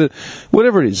 accounts.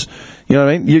 Whatever it is. You know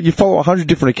what I mean? You follow 100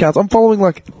 different accounts. I'm following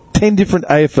like 10 different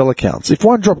AFL accounts. If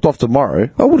one dropped off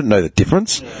tomorrow, I wouldn't know the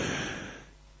difference.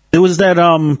 There was that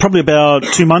probably about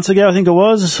 2 months ago, I think it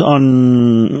was,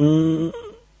 on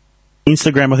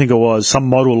Instagram, I think it was, some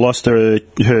model lost her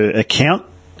account.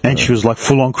 And she was like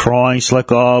full on crying. She's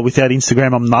like, "Oh, without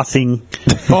Instagram, I'm nothing."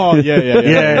 Oh,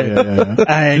 yeah.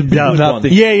 And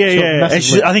Nothing. yeah. And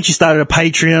I think she started a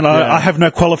Patreon. I have no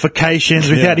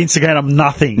qualifications. Without Instagram, I'm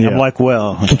nothing. Yeah. I'm like,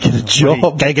 well, Get a job.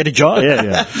 Go get a job.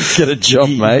 Yeah. Get a job,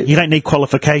 mate. You don't need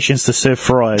qualifications to serve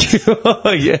fries.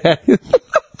 Oh, yeah.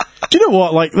 Do you know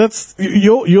what? Like, that's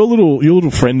your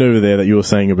little friend over there that you were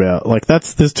saying about. Like,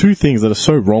 there's two things that are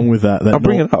so wrong with that. I'll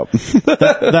bring it up.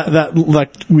 that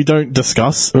like we don't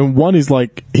discuss. And one is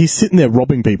like he's sitting there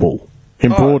robbing people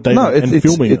in broad daylight and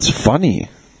filming it's funny.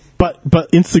 But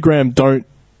Instagram don't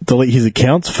delete his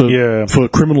accounts for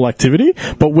criminal activity.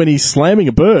 But when he's slamming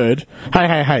a bird,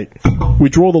 hey, we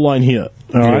draw the line here.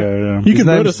 All right, you His can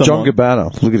murder name's John someone.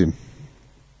 Gabbana. Look at him.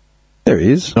 There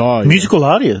he is. Oh, yeah. Musical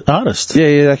artist. Yeah,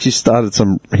 he actually started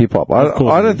some hip hop.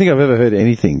 I don't think I've ever heard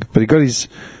anything, but he got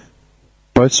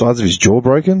both sides of his jaw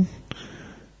broken.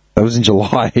 That was in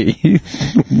July.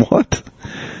 What?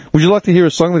 Would you like to hear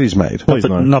a song that he's made? Please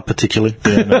no. Not particularly.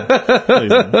 Yeah,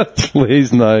 no.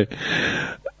 Please no.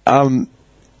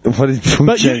 Please no.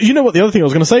 But you know what the other thing I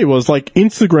was going to say was, like,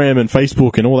 Instagram and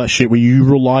Facebook and all that shit where you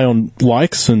rely on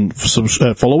likes and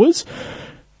followers.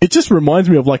 It just reminds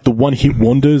me of, like, the one-hit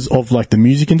wonders of, like, the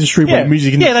music industry. Yeah. When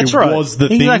music industry that's right. was the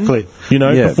Exactly. thing. You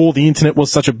know, before the internet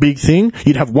was such a big thing,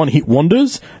 you'd have one-hit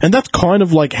wonders. And that's kind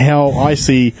of like how I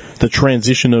see the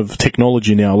transition of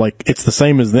technology now. Like, it's the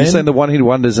same as then. You're saying the one-hit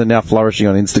wonders are now flourishing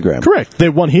on Instagram? Correct.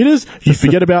 They're one-hitters. You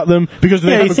forget about them because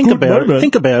they have you a think good about moment. it.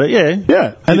 Think about it, yeah.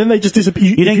 Yeah, and then they just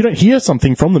disappear. If you don't hear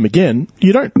something from them again,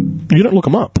 you don't look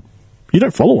them up. You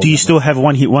don't follow them. Do you still have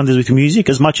one-hit wonders with music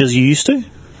as much as you used to?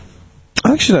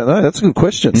 I actually don't know. That's a good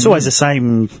question. It's always the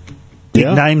same big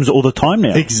names all the time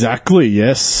now. Exactly,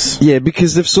 yes. Yeah,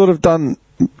 because they've sort of done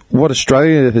what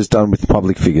Australia has done with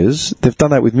public figures. They've done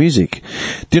that with music.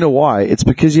 Do you know why? It's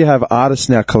because you have artists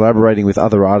now collaborating with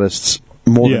other artists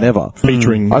more than ever.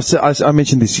 Featuring. I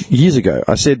mentioned this years ago.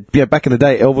 I said, back in the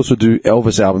day, Elvis would do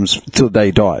Elvis albums till the day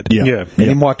he died. Yeah. And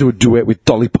he might do a duet with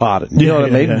Dolly Parton. You know what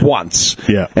I mean? Yeah. Once.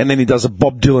 Yeah. And then he does a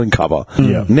Bob Dylan cover.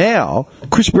 Yeah. Now,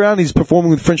 Chris Brown is performing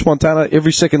with French Montana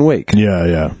every second week. Yeah,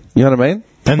 yeah. You know what I mean?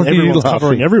 And Why are you everyone's laughing?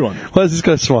 covering everyone. Why is this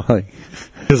guy smiling?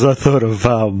 Because I thought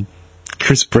of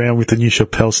Chris Brown with the new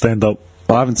Chappelle stand-up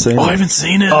I haven't seen I it. haven't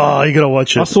seen it. Oh, you gotta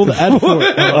watch it. I saw the ad for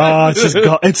it.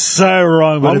 Oh, it's so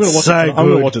wrong, but it's so good. I'm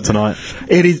going to watch it tonight.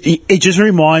 It just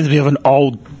reminds me of an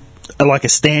old, like a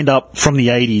stand-up from the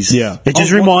 80s. Yeah. It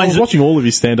just I reminds was watching all of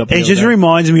his stand-up. It just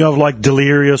reminds me of like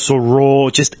Delirious or Raw,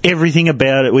 just everything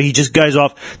about it, where he just goes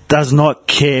off, does not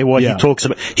care what he talks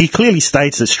about. He clearly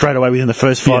states it straight away within the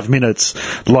first 5 minutes,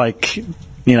 like,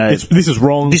 you know. This is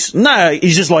wrong. No,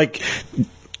 he's just like,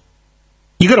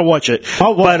 you got to watch it.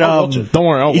 I'll watch it. Don't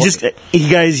worry, I'll watch it. He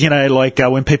goes, you know, like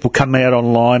when people come out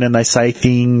online and they say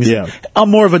things. Yeah. I'm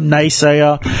more of a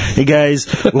naysayer. He goes,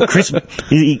 well, Chris,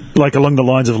 like along the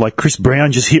lines of like Chris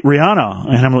Brown just hit Rihanna,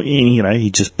 and I'm like, you know,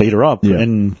 he just beat her up. Yeah.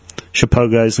 And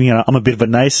Chappelle goes, you know, I'm a bit of a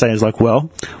naysayer. He's like,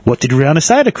 well, what did Rihanna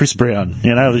say to Chris Brown?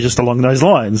 You know, just along those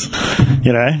lines.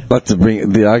 You know. I'd like to bring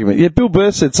the argument. Yeah, Bill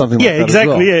Burr said something like that. Yeah,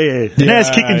 exactly. As well. Yeah. Now his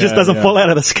kicking just doesn't fall out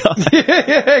of the sky.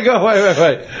 yeah. Go,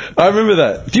 wait. I remember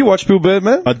that. Do you watch Bill Burr,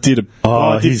 man? I did.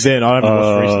 I did then. I haven't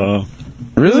watched recently.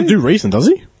 Really? Doesn't do recent, does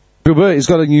he? Bill Burr, he's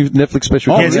got a new Netflix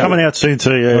special. Yeah, it's coming out soon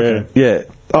too. Yeah. Yeah.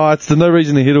 Oh, it's the No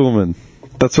Reason to Hit a Woman.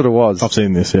 That's what it was. I've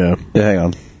seen this. Yeah. Yeah, hang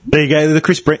on. There you go. The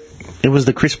Chris Brown. It was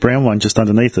the Chris Brown one just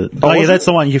underneath it. Oh, yeah, that's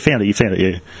the one. You found it.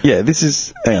 Yeah. Yeah, this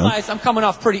is. Hang on. I'm coming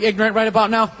off pretty ignorant right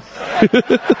about now.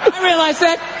 I realize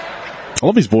that. I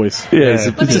love his voice. Yeah,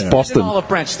 Let me it's just put Boston. it all of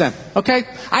Branch then, okay?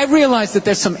 I realize that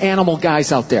there's some animal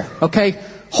guys out there, okay?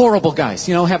 Horrible guys,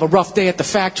 you know, have a rough day at the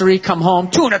factory, come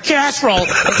home, tuna casserole.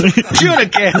 Tuna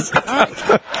casserole. All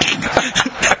right.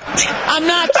 I'm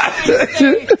not trying to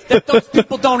say that those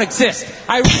people don't exist.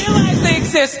 I realize they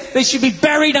exist. They should be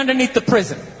buried underneath the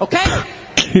prison, okay?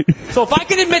 So if I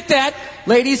can admit that,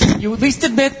 ladies, you at least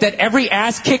admit that every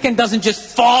ass kicking doesn't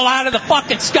just fall out of the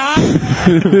fucking sky.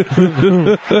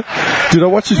 Dude, I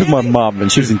watched this with my mum and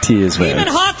she was in tears, man. Even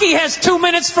hockey has 2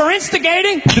 minutes for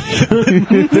instigating.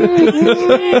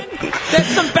 That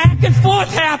some back and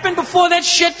forth happened before that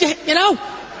shit, you know?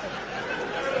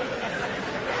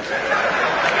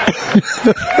 You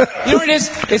know what it is?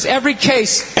 It's every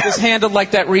case is handled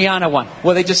like that Rihanna one,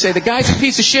 where they just say, the guy's a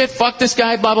piece of shit, fuck this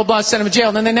guy, blah, blah, blah, send him to jail,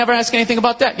 and then they never ask anything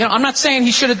about that. You know, I'm not saying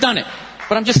he should have done it,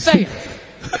 but I'm just saying.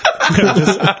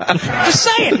 Just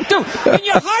saying, dude, in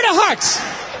your heart of hearts,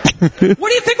 what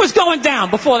do you think was going down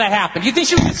before that happened? You think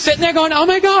she was sitting there going, oh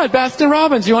my God, Baskin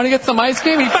Robbins, you want to get some ice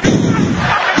cream? You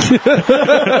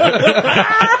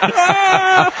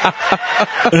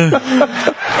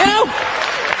know?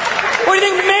 Or do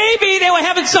you think maybe they were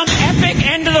having some epic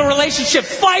end of the relationship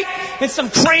fight and some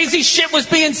crazy shit was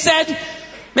being said?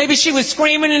 Maybe she was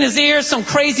screaming in his ear some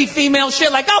crazy female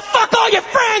shit like, oh, fuck all your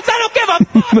friends, I don't give a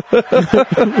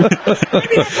fuck.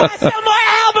 Maybe that's why I sell more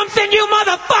albums than you,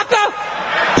 motherfucker.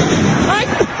 Right?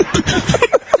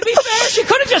 To be fair, she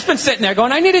could have just been sitting there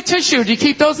going, I need a tissue. Do you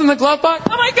keep those in the glove box?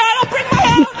 Oh my God, I'll bring my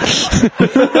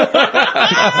album.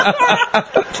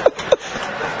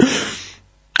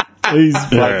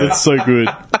 That's so good.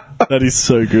 That is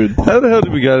so good. How the hell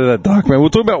did we go to that dark, man? We're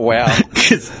talking about WoW.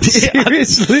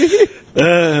 Seriously? So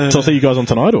I'll see you guys on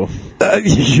tonight, or?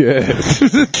 Yeah.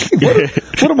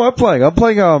 What am I playing? I'm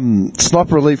playing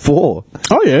Sniper Elite 4.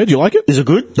 Oh yeah, do you like it? Is it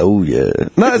good? Oh, yeah.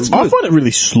 No, it's I good. find it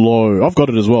really slow. I've got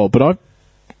it as well, but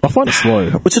I find it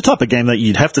slow. It's a type of game that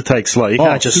you'd have to take slow. You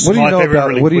can't just What do you snipe know everyone about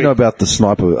really What do you know quick. about the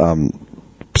sniper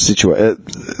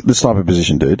the sniper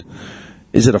position, dude?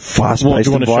 Is it a What, fast-paced do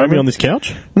you want to show me environment? on this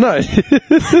couch? No,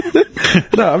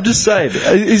 no. I'm just saying,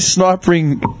 is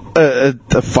snipering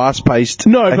a fast-paced?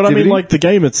 No, but I activity? mean, like the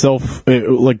game itself,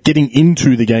 like getting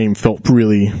into the game felt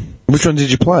really. Which one did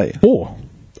you play? 4.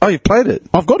 Oh, you played it.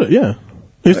 I've got it. Yeah,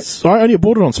 I only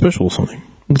bought it on special or something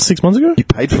 6 months ago. You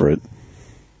paid for it.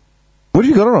 What have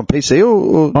you got it on PC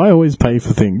or? I always pay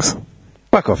for things.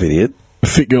 Fuck off, idiot.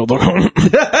 Fitgirl.com.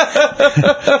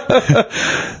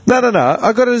 No.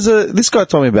 I got it as this guy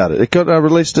told me about it. It got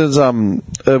released as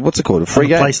what's it called? A free On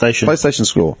game. PlayStation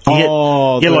Store. You get-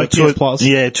 Oh, yeah, the like PS Plus.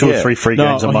 two or Yeah. three free No,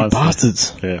 games a you month.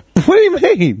 bastards. Yeah. What do you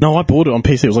mean? No, I bought it on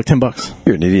PC. It was like $10.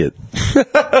 You're an idiot.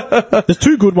 There's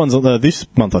 2 good ones this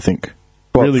month, I think.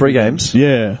 What, free good games?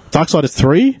 Yeah. Darksiders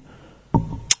 3.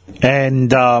 And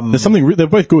There's something. They're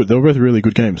both good. They're both really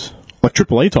good games, like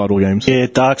AAA title games. yeah,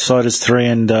 Darksiders 3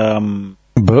 and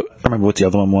But I remember what the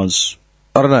other one was.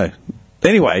 I don't know.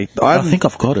 Anyway, I think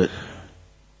I've got it.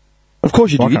 of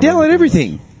course you do. I You can't remember download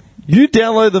everything. You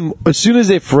download them as soon as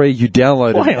they're free. You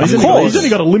download Well, them. hang on, he's only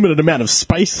got a limited amount of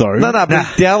space, though. No, but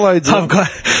he downloads them.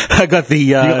 I got the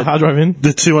You got the hard drive in? the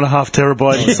 2.5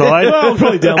 terabyte inside, Well, I'll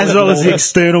probably download as well as the more.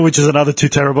 external, which is another 2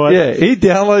 terabyte. Yeah, he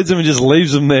downloads them and just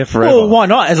leaves them there forever. Well, why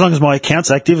not? As long as my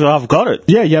account's active, I've got it.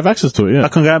 Yeah, you have access to it, yeah. I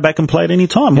can go back and play it any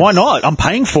time. Why not? I'm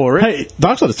paying for it. Hey,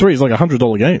 Darksiders 3 is like a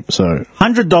 $100 game, so...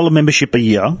 $100 membership a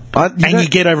year, and you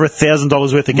get over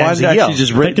 $1,000 worth of games Mine a year. actually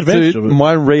just Take advantage of it.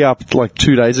 mine re-upped like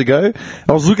 2 days ago.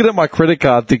 I was looking at my credit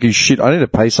card thinking, shit, I need to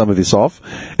pay some of this off.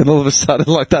 And all of a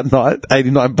sudden, like that night,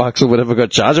 $89 or whatever got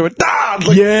charged. I went,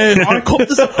 like, Yeah, I caught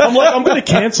this. I'm like, I'm going to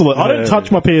cancel it. I don't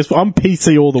touch my PS4. I'm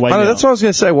PC all the way I know, now. that's what I was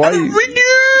going to say. Why?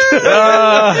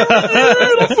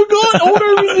 I forgot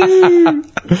auto-renew.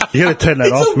 You got to turn that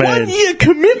It's off, a man. 1-year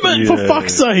commitment, for Yeah.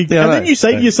 fuck's sake. Yeah, I and know. then you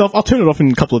say to yourself, I'll turn it off in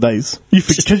a couple of days. You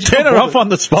Turn it off on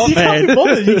the spot, You can't be man.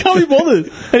 bothered. You can't be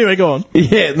bothered. Anyway, go on.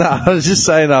 Yeah, no, I was just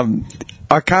saying,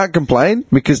 I can't complain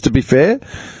because, to be fair,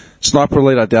 Sniper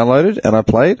Elite I downloaded and I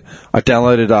played. I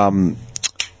downloaded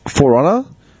For Honor.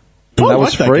 And I that like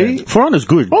was that free. game. For Honor's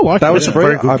good. I like That was Yeah, free.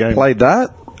 very good I game. played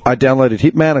that. I downloaded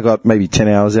Hitman. I got maybe 10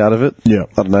 hours out of it. Yeah.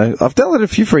 I don't know. I've downloaded a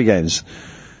few free games.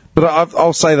 But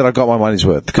I'll say that I got my money's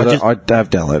worth because I have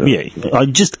downloaded it. Yeah, I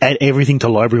just add everything to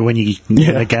library when you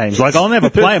get the games. Like, I'll never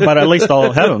play them, but at least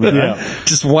I'll have them. You know? Yeah.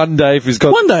 Just one day if he's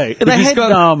got... One day, if they he's had,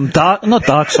 got- not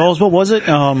Dark Souls, what was it?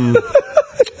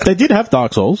 They did have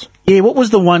Dark Souls. Yeah, what was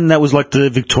the one that was like the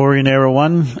Victorian era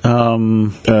one?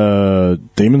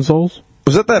 Demon Souls?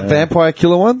 Was that Vampire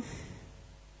Killer one?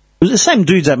 It was the same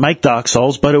dudes that make Dark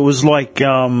Souls, but it was like,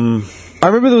 I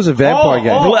remember there was a vampire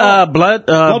game.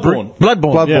 Bloodborne.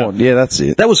 Bloodborne. Yeah, that's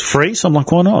it. That was free, so I'm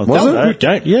like, why not? Was That it? was a good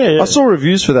game. Yeah. I saw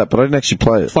reviews for that, but I didn't actually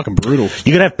play it. Fucking brutal.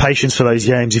 You gotta have patience for those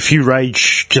games. If you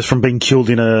rage just from being killed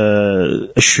in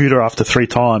a shooter after 3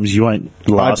 times, you won't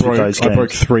last with those games. I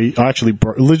broke 3. I actually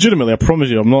broke. Legitimately, I promise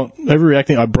you, I'm not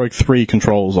overreacting. I broke 3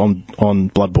 controls on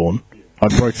Bloodborne. I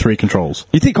broke 3 controls.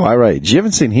 You think I rage? You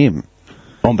haven't seen him.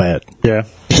 I'm bad. Yeah.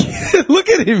 Look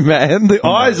at him, man. The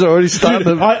eyes are already starting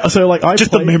to... I Just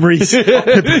the played- memories.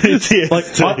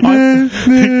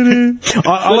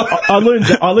 I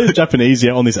learned Japanese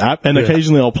on this app, and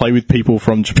occasionally I'll play with people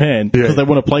from Japan because they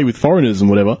want to play with foreigners and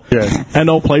whatever. Yeah. And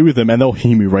I'll play with them, and they'll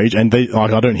hear me rage, and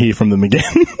I don't hear from them again.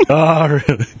 Oh,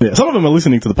 really? Yeah, some of them are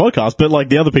listening to the podcast, but like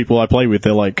the other people I play with,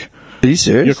 they're like, Are you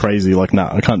serious? "You're crazy." Like,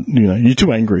 nah, I can't. You're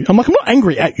too angry. I'm like, I'm not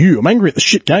angry at you. I'm angry at the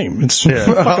shit game. It's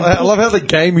I love how the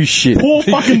game is shit. poor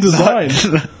fucking design.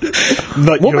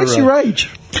 What makes you rage?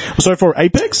 So for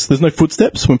Apex, there's no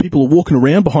footsteps when people are walking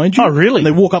around behind you. Oh, really? And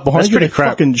they walk up behind That's you, pretty they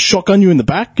crap. fucking shotgun you in the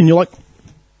back, and you're like,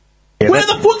 "Where are that-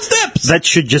 the footsteps?" That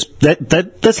should just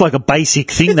that's like a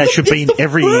basic thing that should be in It's the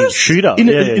every first- shooter. In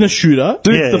a shooter,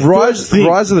 Dude, Yeah. the Rise thing.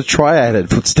 of the Triad had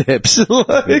footsteps.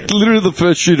 Like, literally the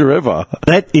first shooter ever.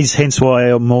 That is hence why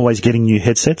I'm always getting new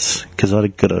headsets, because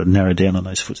I've got to narrow down on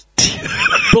those footsteps.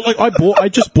 But like I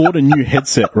just bought a new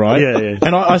headset, right? Yeah.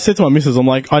 And I said to my missus, I'm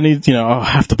like, I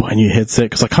have to buy a new headset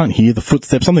because I can't hear the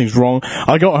footsteps. Something's wrong.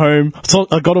 I got home, so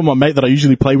I got on my mate that I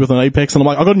usually play with on Apex, and I'm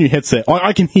like, I got a new headset.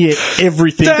 I can hear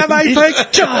everything. Damn Apex!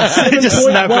 Just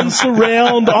snap 7.1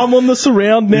 surround. I'm on the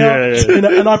surround now. Yeah.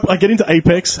 And I get into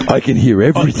Apex. I can hear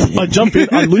everything. I jump in,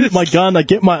 I loot my gun, I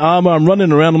get my armor, I'm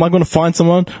running around. Am I going to find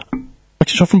someone? I get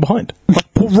shot from behind.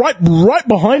 Like, right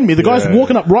behind me. The guy's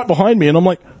walking up right behind me, and I'm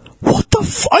like, what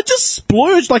the I just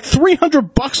splurged like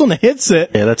 $300 on the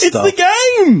headset. Yeah, that's it's stuff. the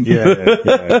game.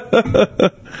 Yeah.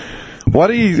 Why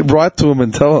do you write to them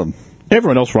and tell them?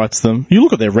 Everyone else writes them. You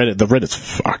look at their Reddit. The Reddit's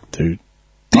fucked, dude.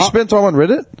 Do you spend time on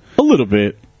Reddit? A little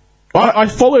bit. I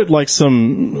followed like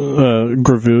some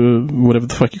gravure, whatever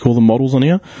the fuck you call them, models on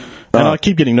here, and I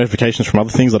keep getting notifications from other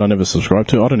things that I never subscribe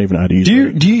to. I don't even know how to use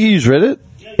it. Do you use Reddit?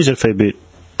 Use it a fair bit.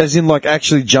 As in, like,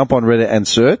 actually jump on Reddit and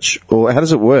search? Or how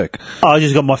does it work? I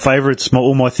just got my favourites,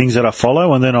 all my things that I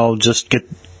follow, and then I'll just get.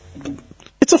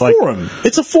 It's a forum.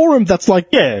 It's a forum that's like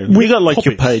You got like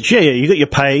your topics. page. Yeah, you got your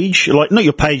page. Like, not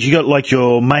your page. You got like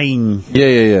your main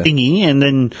Yeah. thingy, and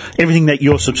then everything that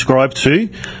you're subscribed to,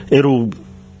 it'll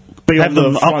Be have on the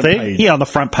them up front there. page. Yeah, on the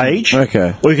front page.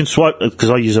 Okay. Or you can swipe, because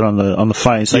I use it on the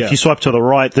phone. So Yeah. if you swipe to the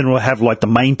right, then we'll have like the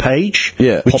main page.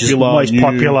 Yeah. Which is Popular, most new,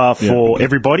 popular for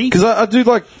everybody. Because I do,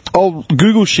 like, I'll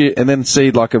Google shit and then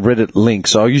see, like, a Reddit link.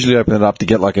 So I usually open it up to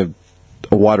get, like, a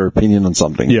wider opinion on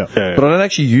something. Yeah. But I don't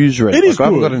actually use Reddit. It is I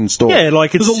haven't good. got it installed. Yeah,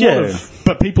 like it's, There's a lot of,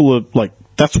 but people are like,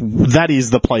 that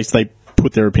is the place they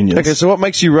put their opinions. Okay, so what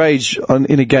makes you rage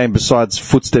in a game besides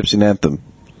footsteps in Anthem?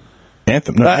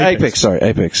 Anthem, no, Apex.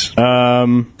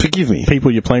 Forgive me.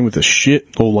 People you're playing with are shit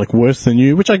or like worse than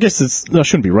you, which I guess I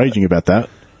shouldn't be raging about that.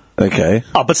 Okay.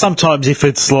 Oh, but sometimes if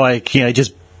it's like,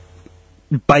 just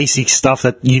basic stuff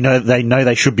that they know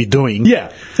they should be doing.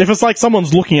 Yeah. If it's like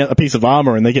someone's looking at a piece of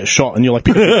armor and they get shot, and you're like,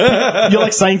 you're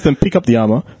like saying to them, pick up the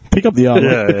armor, pick up the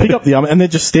armor, pick up the armor, and they're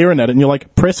just staring at it, and you're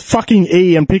like, press fucking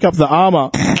E and pick up the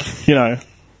armor.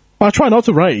 I try not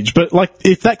to rage, but like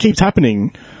if that keeps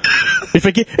happening,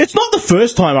 it's not the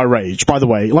first time I rage, by the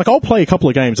way. Like I'll play a couple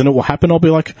of games and it will happen. I'll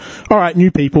be like, all right, new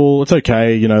people, it's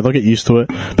okay, they'll get used to it.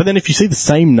 But then if you see the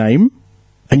same name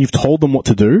and you've told them what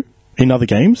to do in other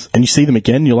games and you see them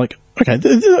again, you're like, okay,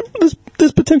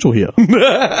 there's potential here.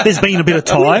 There's been a bit of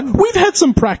time. We've had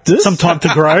some practice, some time to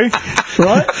grow,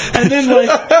 right? And then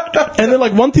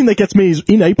like one thing that gets me is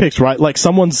in Apex, right? Like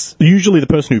someone's usually the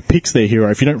person who picks their hero.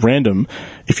 If you don't random,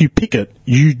 if you pick it,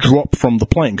 you drop from the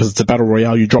plane because it's a battle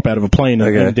royale. You drop out of a plane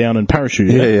and aim down and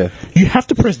parachute. Yeah. You have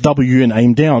to press W and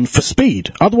aim down for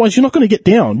speed. Otherwise, you're not going to get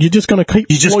down. You're just going to keep.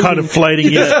 You're just kind of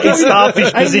floating in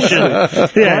starfish position.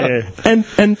 Yeah.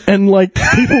 And like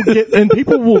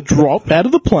people will drop out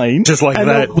of the plane just like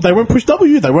that. They won't push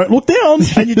W. They won't look down,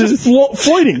 and you're just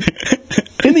floating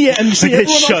in the air. And you see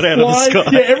everyone shot else out of the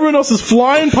sky. Yeah, everyone else is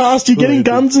flying past you, getting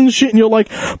guns and shit, and you're like,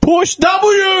 push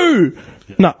W.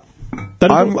 No.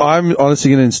 I'm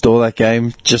honestly going to install that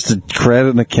game just to create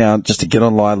an account, just to get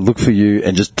online, look for you,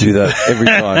 and just do that every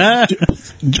time.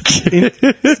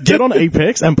 Get on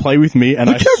Apex and play with me. And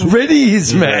look how red he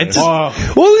is, man. All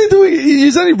you're doing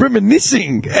is only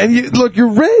reminiscing, and you're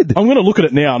red. I'm going to look at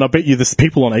it now, and I bet you there's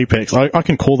people on Apex. I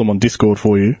can call them on Discord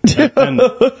for you. And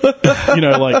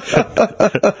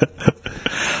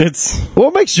it's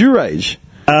what makes you rage?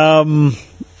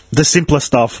 The simpler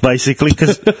stuff, basically,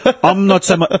 because I'm not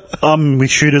so much. I'm with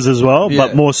shooters as well,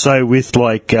 but more so with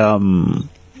like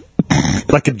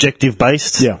objective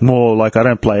based. Yeah. More like I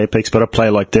don't play Apex, but I play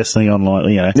like Destiny online.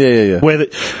 Yeah.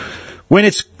 When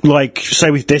it's like, say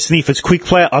with Destiny, if it's quick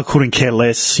play, I couldn't care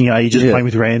less. You're just playing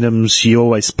with randoms. You're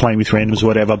always playing with randoms,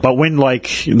 whatever. But when like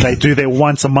they do their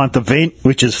once a month event,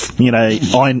 which is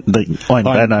Iron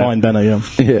Banner,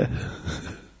 Yeah.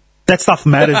 That stuff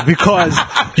matters because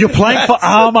you're playing for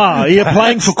armor, you're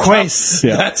playing for quests.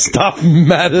 Yeah. That stuff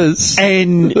matters.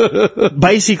 And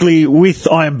basically,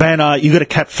 with Iron Banner, you got to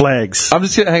cap flags. I'm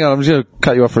just going to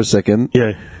cut you off for a second.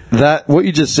 Yeah. That what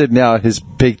you just said now has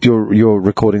peaked your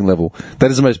recording level.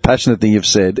 That is the most passionate thing you've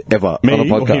said ever on a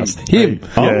podcast. Him.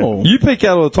 Oh. You peak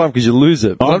out all the time because you lose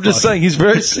it. But I'm just saying he's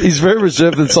very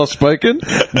reserved and soft spoken.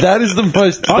 That is the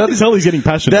most. I can tell he's getting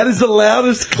passionate. That is the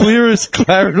loudest, clearest,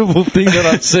 claritable thing that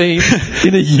I've seen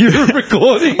in a year of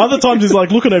recording. Other times he's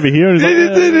like looking over here and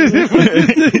he's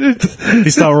like,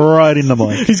 He's not right in the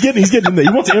mic. He's getting in there.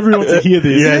 He wants everyone to hear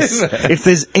this. Yes. If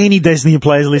there's any Destiny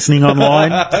players listening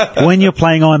online, when you're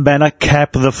playing Iron Banner,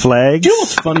 cap the flags. Do you know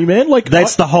what's funny, man? Like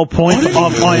that's the whole point of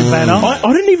Iron Banner.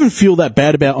 I don't even feel that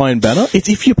bad about Iron Banner. It's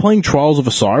if you're playing Trials of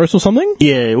Osiris or something.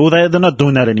 Yeah, well, they're not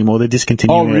doing that anymore. They're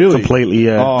discontinuing it completely.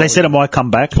 Yeah. They said it might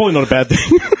come back. Probably not a bad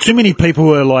thing. Too many people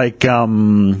were like,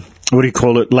 what do you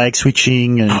call it, lag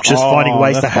switching and just finding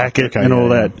ways to hack it and all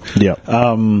that. Yeah.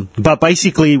 But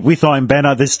basically, with Iron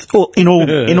Banner, there's in all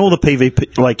the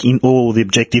PvP, like in all the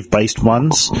objective based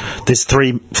ones, there's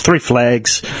three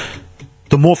flags.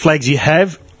 The more flags you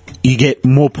have, you get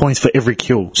more points for every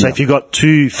kill. So if you got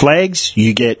 2 flags,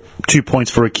 you get 2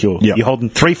 points for a kill. Yep. You're holding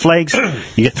 3 flags,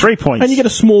 you get 3 points. And you get a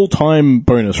small time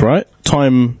bonus, right?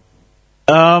 Time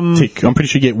tick. I'm pretty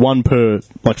sure you get 1 per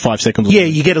 5 seconds. Yeah,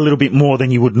 you get a little bit more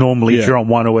than you would normally if you're on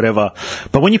 1 or whatever.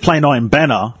 But when you play an Iron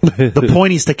Banner, the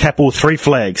point is to cap all 3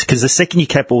 flags, because the second you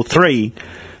cap all 3,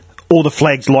 all the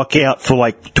flags lock out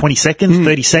for 20 seconds,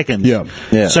 30 seconds.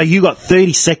 Yeah. So you got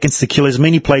 30 seconds to kill as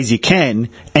many players you can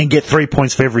and get 3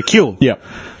 points for every kill. Yeah.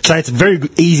 So it's very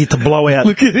easy to blow out.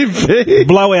 Look at him,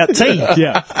 blow out teams.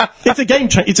 Yeah. It's a game.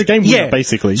 It's a game winner,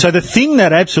 basically. So the thing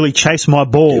that absolutely chased my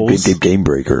balls, game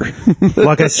breaker.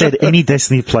 like I said, any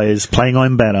Destiny players playing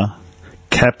Iron Banner,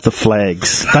 cap the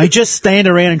flags. Don't just stand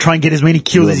around and try and get as many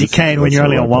kills as you can when you're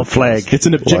only on 1 flag. It's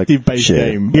an objective-based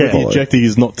game. Yeah. The objective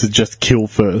is not to just kill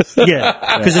first.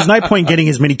 Yeah, because there's no point getting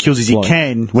as many kills as you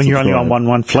can when you're only on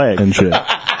one flag. And shit.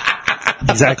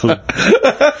 Exactly.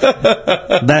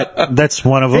 That's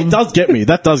one of them. It does get me.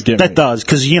 That does,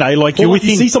 because you're within.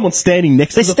 You see someone standing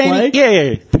next to the flag.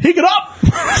 Yeah. Pick it up.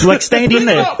 Like stand in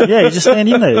there. Yeah, just stand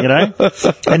in there.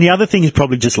 And the other thing is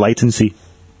probably just latency.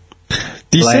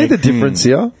 Do you see the difference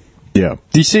here? Yeah.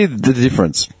 Do you see the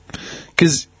difference?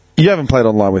 Because you haven't played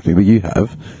online with me, but you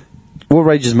have. What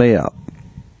rages me out?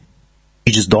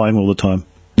 You're just dying all the time.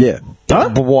 Yeah. Huh?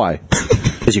 But why?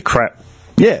 Because you're crap.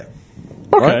 Yeah.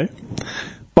 Okay. Right?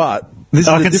 But this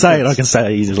I can say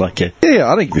it. He's just like, Yeah,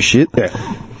 I don't give a shit. Yeah.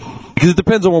 because it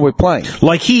depends on what we're playing.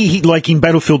 Like he like in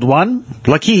Battlefield 1,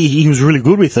 like he was really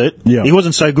good with it. Yeah. He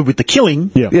wasn't so good with the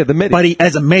killing. Yeah. Yeah, the medic. But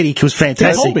as a medic, he was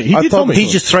fantastic. He did tell me. He'd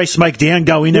just throw smoke down,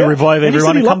 go in there, Yeah. revive And he everyone,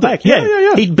 said and he come loved back. it.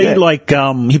 Yeah. He'd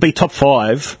be he'd be top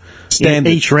 5 Standard.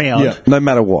 each round. Yeah. No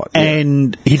matter what.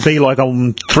 And he'd be like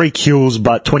on 3 kills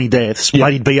but 20 deaths. Yeah.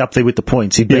 But he'd be up there with the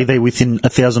points. He'd be Yeah. there within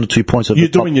 1,000 or 2 points of You're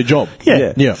the top. doing your job.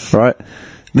 Yeah. Yeah. Right?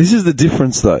 This is the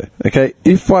difference, though. Okay?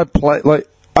 If I play,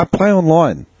 I play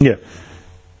online. Yeah.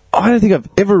 I don't think I've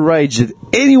ever raged at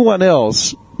anyone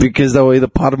else because they were either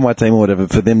part of my team or whatever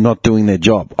for them not doing their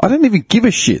job. I don't even give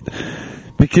a shit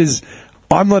because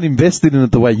I'm not invested in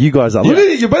it the way you guys are. Look at you,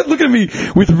 you're both looking at me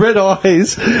with red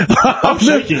eyes. I'm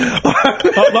shaking.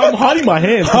 I'm hiding my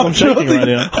hands because I'm shaking right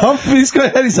now. This guy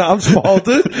had his arms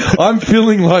folded. I'm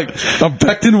feeling like I'm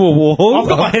backed into a wall. I've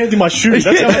got my hands in my shoes.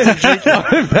 That's how much I'm shaking.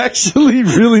 I'm actually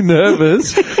really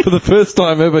nervous for the first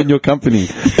time ever in your company.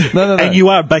 No. And you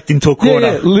are backed into a corner.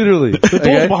 Yeah, literally. The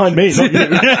door's behind me, not you.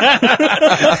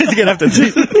 He's going to have to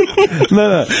do.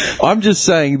 No. I'm just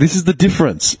saying this is the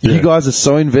difference. You guys are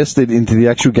so invested into the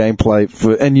actual gameplay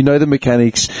and you know the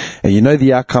mechanics and you know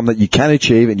the outcome that you can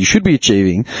achieve and you should be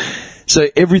achieving. So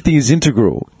everything is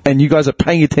integral and you guys are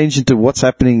paying attention to what's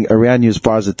happening around you as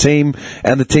far as the team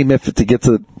and the team effort to get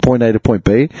to point A to point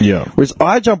B. Yeah. Whereas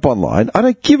I jump online, I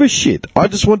don't give a shit. I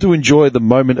just want to enjoy the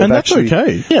moment And of that's actually.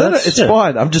 okay. Yeah, No, it's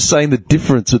fine. I'm just saying the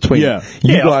difference between Yeah.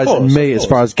 you Yeah, of guys course, and me of as course.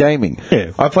 far as gaming.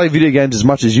 Yeah. I play video games as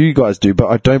much as you guys do, but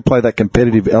I don't play that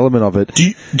competitive element of it.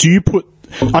 Do you put...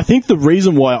 I think the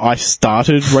reason why I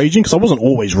started raging, because I wasn't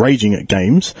always raging at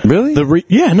games. Really?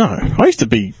 Yeah, no. I used to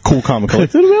be cool, calm, and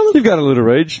collected about it. You've got a little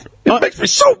rage. It makes me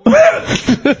so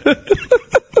mad.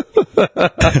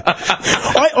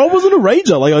 I wasn't a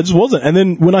rager, like I just wasn't. And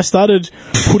then when I started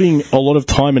putting a lot of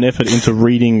time and effort into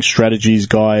reading strategies,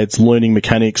 guides, learning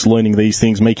mechanics, learning these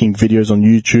things, making videos on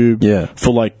YouTube Yeah.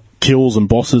 for like kills and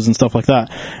bosses and stuff like that.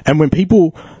 And when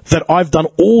people that I've done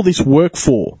all this work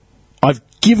for, I've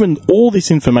given all this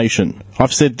information.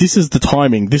 I've said, this is the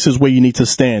timing, this is where you need to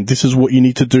stand, this is what you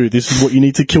need to do, this is what you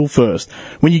need to kill first.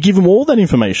 When you give them all that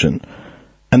information,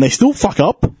 and they still fuck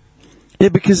up, Yeah,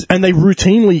 because and they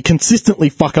routinely, consistently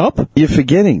fuck up. you're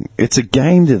forgetting it's a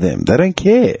game to them. They don't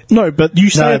care. No, but you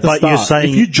say No, at the but start, you're saying-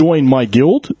 if you join my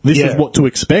guild, this Yeah. is what to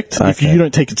expect. If Okay. you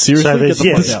don't take it seriously, So get there's the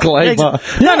fuck out. Disclaimer.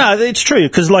 No, it's true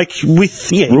because like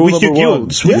with Rule with your number one,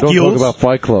 guilds, we with don't guilds, talk about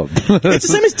Fight Club. It's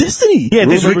the same as Destiny. Yeah,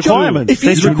 there's Rule number two, requirements. If you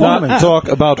There's do not requirements. Talk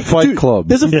about Fight Dude, Club.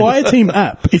 there's a Fireteam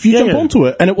app. If you Yeah, jump yeah. onto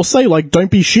it, and it will say like, "Don't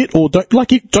be shit," or "Don't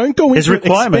like it." Don't go There's into it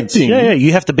requirements. expecting. Yeah,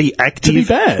 you have to be active. be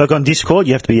bad. Like on Discord,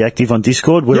 you have to be active on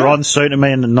Discord. We're Yeah. on certain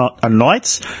amount of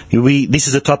nights. This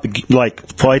is a type of like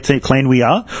fire team clan we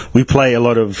are. We play a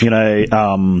lot of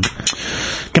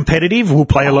competitive. We'll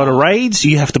play a lot of raids.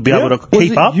 You have to be able to Was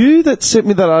keep it up. you that sent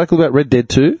me that article about Red Dead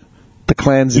 2? The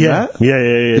clans in Yeah, that?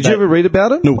 yeah. Did you ever read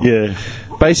about it? No. Yeah.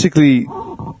 Basically,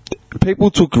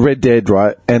 people took Red Dead,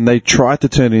 right, and they tried to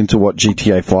turn it into what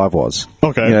GTA 5 was.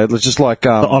 Okay. You know, it's just like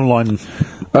Online.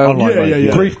 online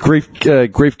yeah.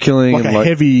 grief killing, Like and a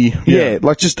heavy. yeah,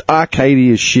 like just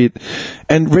arcadey as shit.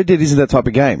 And Red Dead isn't that type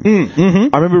of game.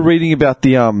 I remember reading about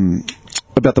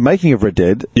the making of Red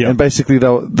Dead, Yeah. and basically they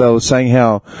were saying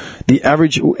how the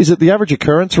average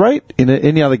occurrence rate in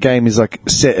any other game is like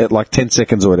set at like 10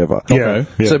 seconds or whatever. Okay.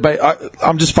 Yeah. So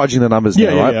I'm just fudging the numbers Yeah,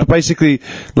 now, yeah, right? yeah. But basically,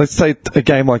 let's take a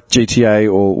game like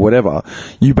GTA or whatever.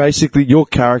 Your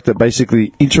character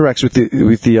basically interacts with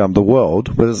the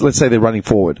world. Let's say they're running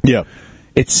forward. Yeah.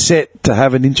 It's set to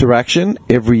have an interaction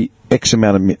every X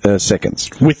amount of seconds.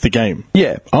 With the game.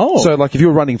 Yeah. Oh. So, like, if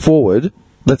you're running forward,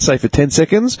 let's say for 10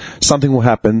 seconds, something will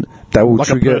happen that will Like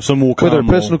a trigger. person will whether a come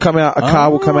person or- will come out, a car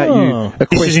will come at you, a This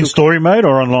quest is in will- story mode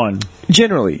or online?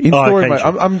 generally in Oh, story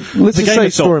okay. mode. Let's The just game say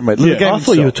itself. story mode. Yeah. The game I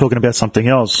thought you were itself. talking about something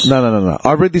else. No.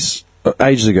 I read this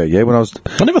ages ago. Yeah, when I was.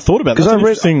 I never thought about that. Because I read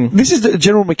Interesting. this is the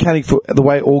general mechanic for the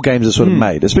way all games are sort of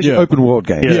made, especially Yeah. open world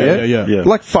games. Yeah.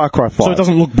 Like Far Cry 5. So it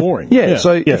doesn't look boring. Yeah,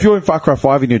 so if you're in Far Cry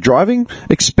 5 and you're driving,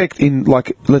 expect in,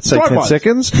 like, let's say 10 Drive-bys.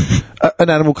 seconds, an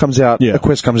animal comes out, Yeah. a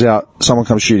quest comes out, someone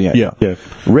comes shooting at you. Yeah.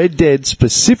 Red Dead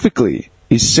specifically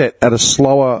is set at a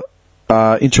slower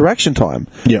interaction time.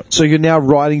 Yeah. So you're now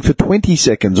riding for 20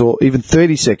 seconds or even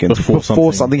 30 seconds Before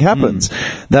before something happens.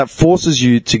 That forces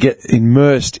you to get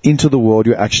immersed into the world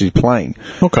you're actually playing.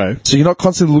 Okay. So you're not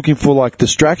constantly looking for like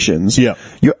distractions. Yeah.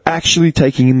 You're actually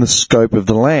taking in the scope of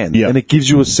the land. Yeah. And it gives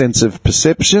you a sense of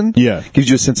perception. Yeah. Gives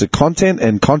you a sense of content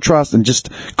and contrast and just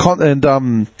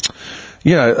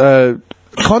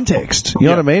context. You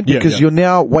know Yeah. what I mean? Yeah, Because yeah. you're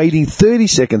now waiting 30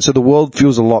 seconds so the world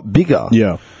feels a lot bigger.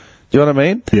 Yeah. Do you know what I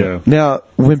mean? Yeah. Now,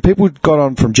 when people got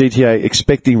on from GTA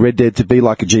expecting Red Dead to be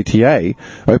like a GTA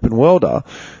open worlder,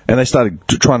 and they started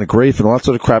trying to grief and all that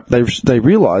sort of crap, they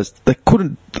realised they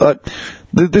couldn't.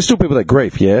 There's still people that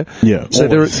grief, yeah. Yeah. So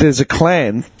there's a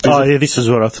clan. This is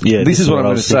what This is what I'm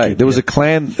going to say. There was a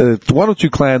clan, one or two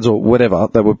clans or whatever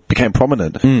that became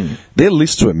prominent. Their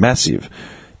lists were massive.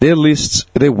 Their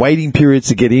waiting periods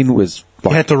to get in was. You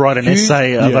had to write an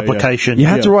essay of application. You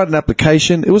had to write an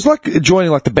application. It was like joining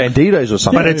like the Banditos or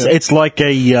something. But it's like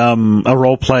a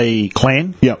role play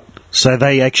clan. Yep. So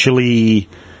they actually,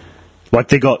 like,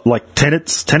 they got like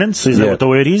tenants. Is that what the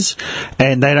word is?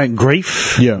 And they don't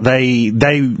grief. Yeah. They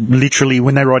literally,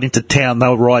 when they ride into town,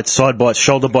 they'll ride side by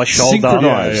shoulder by shoulder.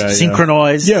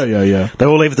 Synchronized. Yeah. They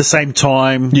all leave at the same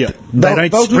time. Yeah. They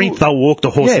don't sprint. They'll walk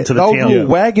the horse into the they'll town. do a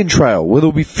wagon trail where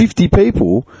there'll be 50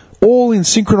 people, all in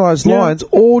synchronized lines,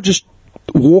 all just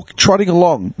trotting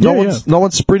along. No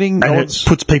one's sprinting. And it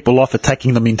puts people off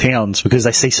attacking them in towns because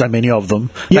they see so many of them.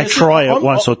 They try it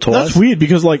once or twice. That's weird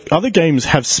because like other games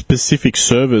have specific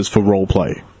servers for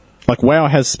roleplay. Like WoW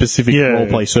has specific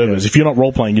roleplay servers. If you're not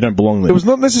roleplaying, you don't belong there. It was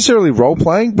not necessarily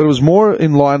role-playing, but it was more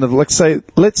in line of,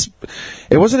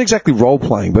 it wasn't exactly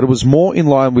role-playing, but it was more in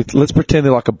line with, let's pretend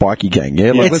they're like a bikie gang,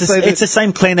 yeah? Like, it's the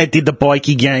same clan that did the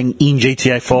bikie gang in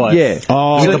GTA 5. Yeah.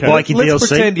 Oh, the bikie let's DLC.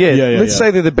 Pretend, let's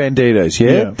say they're the Banditos,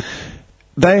 yeah?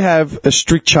 They have a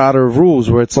strict charter of rules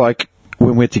where it's like,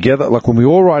 when we're together, like when we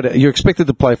all ride it, you're expected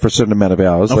to play for a certain amount of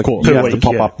hours. Of like course. you have to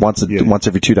pop up once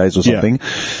every 2 days or something.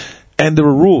 And there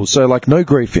are rules, so like no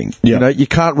griefing. Yeah. You know, you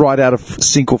can't ride out of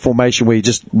sync or formation where you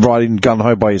just ride in gun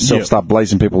ho by yourself, start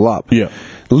blazing people up. Yeah.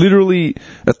 Literally,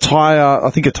 I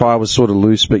think a tire was sort of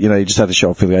loose, but you know, you just had to show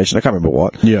affiliation. I can't remember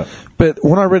what. Yeah. But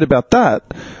when I read about that,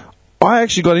 I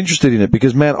actually got interested in it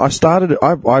because, man, I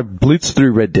blitzed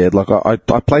through Red Dead. Like, I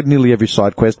played nearly every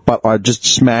side quest, but I just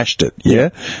smashed it, yeah?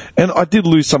 And I did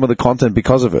lose some of the content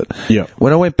because of it. Yeah.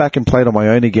 When I went back and played on my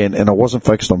own again and I wasn't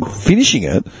focused on finishing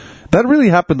it, that really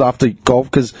happened after golf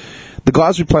because the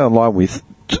guys we play online with,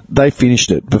 they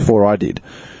finished it before I did.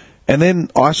 And then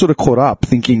I sort of caught up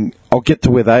thinking, I'll get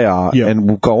to where they are and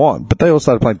we'll go on. But they all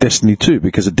started playing Destiny 2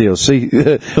 because of DLC.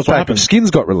 That's what happened.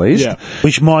 Skins got released. Yeah.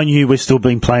 Which, mind you, we've still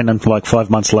been playing them for like 5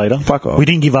 months later. Fuck off. We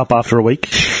didn't give up after a week.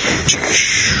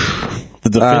 The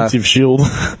defensive shield.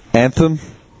 Anthem.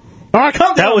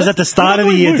 That was at the start of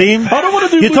the year, Dim. I don't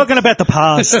want to do You're talking about the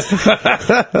past.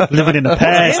 Living in the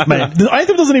past, man.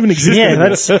 Anthem doesn't even exist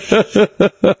anymore.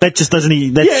 That just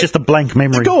doesn't. That's just a blank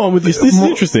memory. Go on with this. This is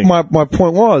interesting. My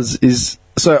point is,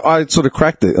 so I sort of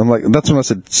cracked it. I'm like, that's when I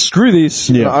said, screw this.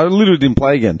 Yeah. I literally didn't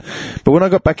play again. But when I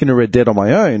got back into Red Dead on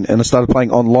my own and I started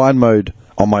playing online mode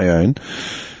on my own,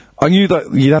 I knew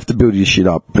that you'd have to build your shit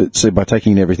up. But so by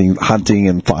taking everything, hunting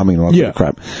and farming and all that sort of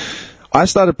crap, I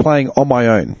started playing on my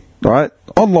own. Right,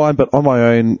 online, but on my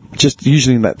own, just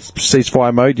usually in that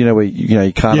ceasefire mode, you know, where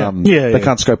you can't, they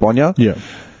can't scope on you. Yeah.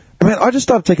 Man, I just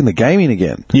started taking the game in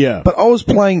again. Yeah. But I was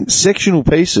playing sectional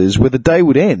pieces where the day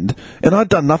would end, and I'd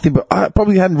done nothing, but I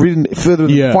probably hadn't ridden further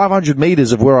than 500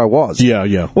 meters of where I was.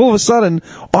 Yeah. All of a sudden,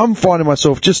 I'm finding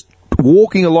myself just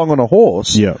walking along on a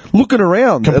horse, looking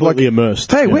around, completely immersed.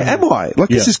 Hey, where am I? Like,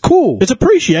 this is cool. It's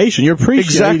appreciation. You're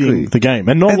appreciating the game,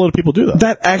 and not a lot of people do that.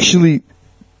 That actually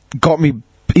got me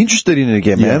interested in it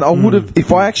again, man. I would have,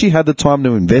 if I actually had the time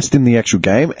to invest in the actual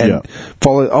game and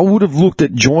follow, I would have looked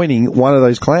at joining one of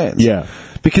those clans. Yeah.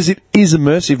 Because it is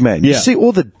immersive, man. You see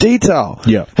all the detail.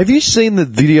 Yeah. Have you seen the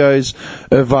videos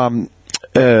of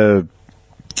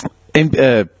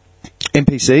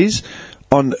NPCs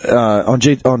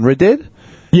on Red Dead?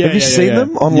 Have you seen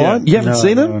them online? You haven't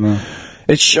seen them? No.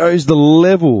 It shows the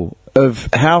level of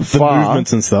how far the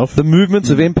movements and stuff. The movements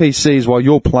of NPCs while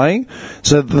you're playing.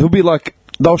 So they'll be like,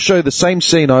 they'll show the same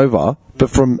scene over, but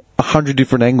from 100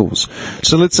 different angles.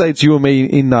 So let's say it's you and me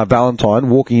in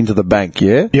Valentine walking into the bank,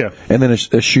 yeah? Yeah. And then a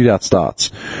shootout starts.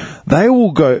 They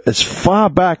will go as far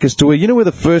back as to where, you know where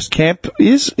the first camp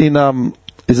is in,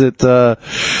 is it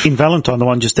in Valentine, the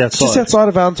one just outside? Just outside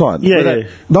of Valentine. Yeah.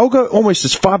 They'll go almost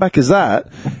as far back as that,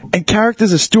 and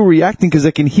characters are still reacting because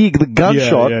they can hear the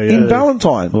gunshot in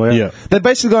Valentine. Wow. Yeah. They're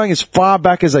basically going as far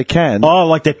back as they can. Oh,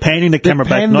 like they're panning the camera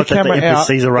back, not that the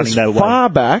NPCs are running that way. As far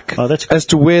back that's as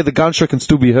to where the gunshot can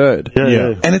still be heard.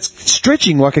 Yeah. And it's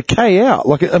stretching like a K out.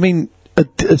 Like, I mean, a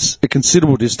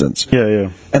considerable distance.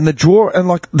 Yeah. And the draw and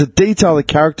like the detail the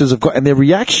characters have got and their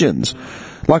reactions.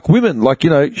 Like women, like, you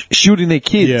know, shooting their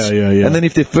kids. Yeah. And then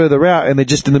if they're further out and they're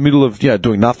just in the middle of,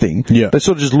 doing nothing, they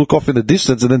sort of just look off in the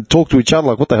distance and then talk to each other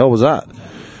like, what the hell was that?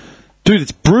 Dude,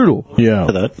 it's brutal. Yeah.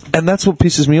 And that's what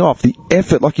pisses me off. The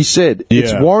effort, like you said,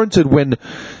 it's warranted when,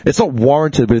 it's not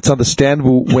warranted, but it's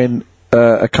understandable when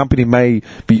a company may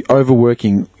be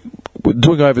overworking,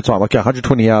 doing overtime, like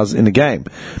 120 hours in the game,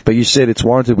 but you said it's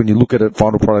warranted when you look at a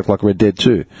final product like Red Dead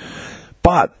 2.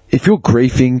 But if you're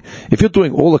griefing, if you're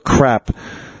doing all the crap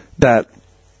that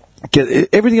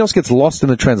everything else gets lost in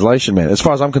the translation, man. As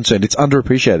far as I'm concerned, it's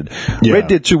underappreciated. Yeah. Red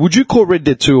Dead 2, would you call Red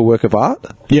Dead 2 a work of art?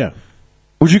 Yeah.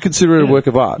 Would you consider it a work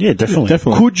of art? Yeah, definitely.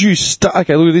 Could you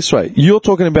okay, look at it this way. You're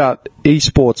talking about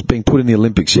esports being put in the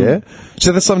Olympics, yeah?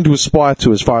 So that's something to aspire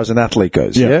to as far as an athlete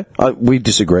goes, yeah? We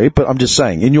disagree, but I'm just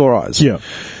saying, in your eyes. Yeah.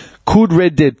 Could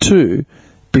Red Dead 2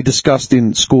 be discussed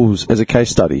in schools as a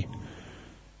case study?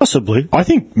 Possibly. I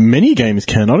think many games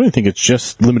can. I don't think it's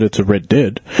just limited to Red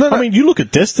Dead. No. I mean, you look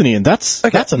at Destiny, and that's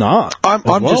an art.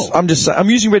 I'm just saying, I'm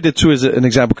using Red Dead 2 as an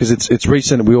example because it's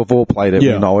recent. We've all played it.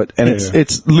 Yeah. We know it, and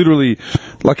it's literally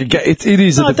like a game. It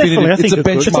is a definitive. I think It's a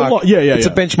benchmark. It's a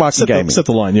benchmark in gaming. Set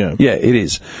the line. Yeah. Yeah, it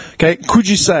is. Okay, could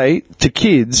you say to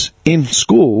kids in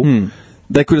school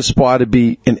they could aspire to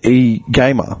be an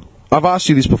e-gamer? I've asked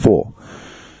you this before.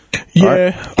 Yeah,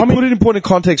 right? I mean, put it in point of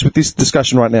context with this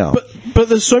discussion right now. But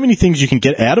there's so many things you can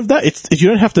get out of that. You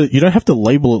don't have to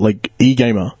label it like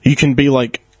e-gamer. You can be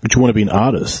like, do you want to be an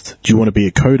artist? Do you want to be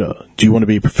a coder? Do you want to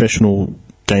be a professional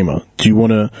gamer? Do you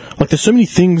want to there's so many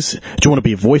things. Do you want to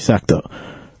be a voice actor?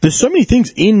 There's so many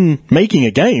things in making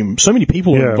a game. So many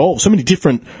people are involved. So many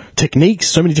different techniques.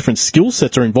 So many different skill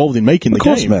sets are involved in making the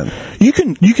game. Man. You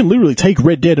can literally take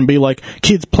Red Dead and be like,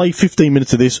 kids, play 15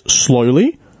 minutes of this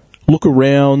slowly. Look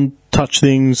around, touch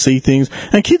things, see things,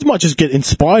 and kids might just get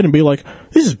inspired and be like,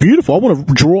 "This is beautiful. I want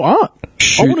to draw art.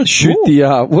 I want to shoot the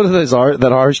what are those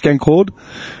that Irish gang called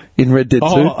in Red Dead 2?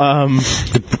 What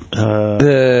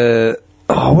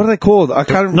are they called? I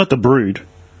can't. Not the Brood.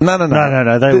 No.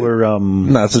 They were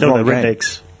no, it's a wrong gang.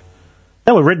 rednecks.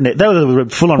 They were redneck. They were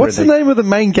full on. What's redneck. the name of the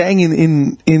main gang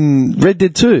in Red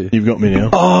Dead 2? You've got me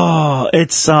now. Oh,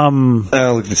 it's I'll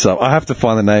look this up. I have to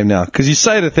find the name now because you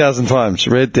say it 1,000 times.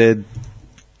 Red Dead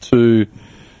 2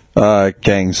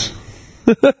 gangs.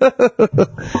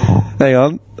 Hang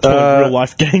on. Real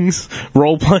life gangs,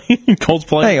 role playing,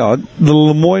 cosplay. Hang on. The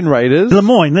Lemoyne Raiders.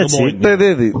 Lemoyne. That's Lemoyne.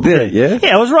 it. They're yeah.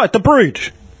 Yeah, I was right. The Brood.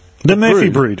 The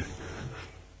Murphy Brood.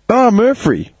 Oh,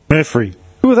 Murphy.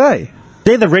 Who are they?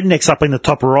 They're the rednecks up in the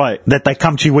top right that they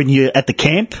come to when you're at the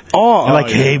camp. Oh, They're like,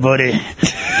 hey, buddy.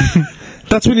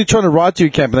 That's when you're trying to ride to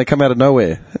your camp and they come out of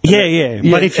nowhere. Yeah.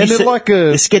 But if you they're like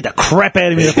it scared the crap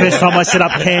out of me the first time I set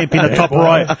up camp in the top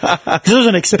right. Because I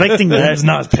wasn't expecting that.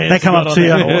 They come up to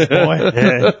you, horse boy,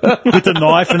 with a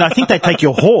knife, and I think they take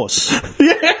your horse.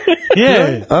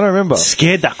 Yeah. I don't remember.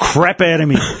 Scared the crap out of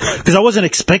me. Because I wasn't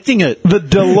expecting it. The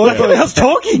Delobo, I was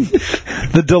talking.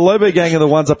 The Delobo gang are the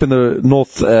ones up in the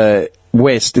north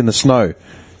west in the snow.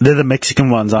 They're the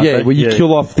Mexican ones, aren't they? Yeah, where you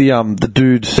kill off the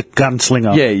dude. The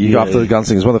gunslinger. Yeah, you go after the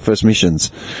gunslinger. It's one of the first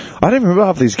missions. I don't remember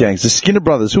half these gangs. The Skinner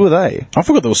brothers, who are they? I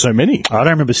forgot there were so many. I don't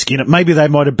remember Skinner. Maybe they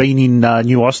might have been in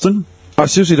New Austin. I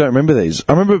seriously don't remember these.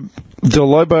 I remember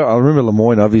Delobo. I remember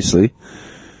Lemoyne, obviously.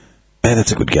 Man,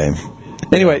 that's a good game.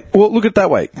 Anyway, well, look at it that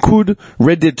way. Could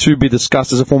Red Dead 2 be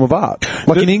discussed as a form of art?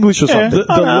 Like in English or something?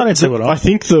 I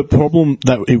think the problem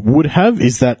that it would have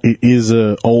is that it is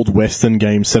a old Western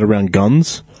game set around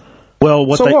guns. Well,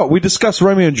 what? We discuss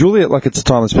Romeo and Juliet like it's a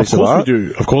timeless piece of art.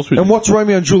 Of course we do. And what's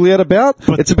Romeo and Juliet about?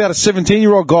 It's about a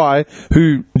 17-year-old guy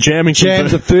who jams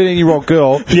a 13-year-old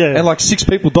girl and like 6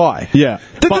 people die. Yeah.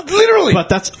 Literally. But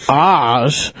that's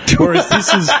art. Whereas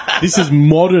this is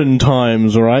modern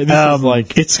times, right? This is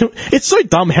like, it's so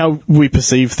dumb how we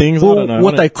perceive things. Well, I don't know.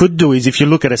 What they could do is, if you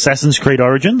look at Assassin's Creed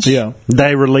Origins,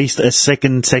 they released a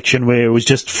second section where it was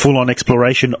just full-on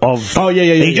exploration of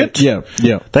Egypt. Yeah.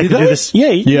 They could do this.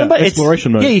 Yeah.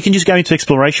 Exploration mode. Yeah, you can just go into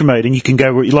exploration mode and you can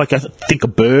go, like, I think a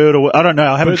bird or, I don't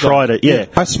know, I haven't tried it. Yeah.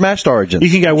 I smashed Origins. You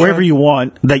can go wherever you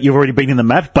want that you've already been in the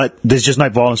map, but there's just no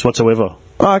violence whatsoever.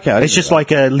 Oh, okay. It's just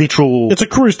like a literal... It's a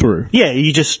cruise through. Yeah,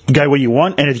 you just go where you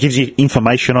want and it gives you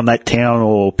information on that town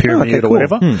or pyramid or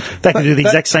whatever. They can do the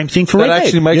exact same thing for Red Dead. That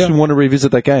actually makes me want to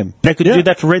revisit that game. They could do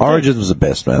that for Red Dead. Origins was the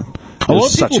best, man. A lot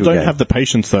of people don't have the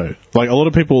patience, though. Like, a lot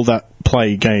of people that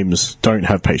play games don't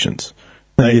have patience.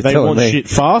 They want shit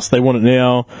fast, they want it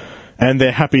now, and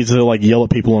they're happy to like yell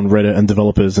at people on Reddit and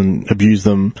developers and abuse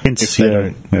them if they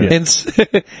don't. Yeah. Hence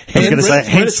the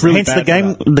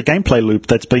gameplay loop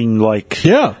that's been like...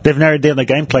 Yeah. They've narrowed down the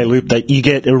gameplay loop that you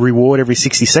get a reward every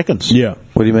 60 seconds. Yeah.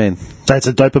 What do you mean? So it's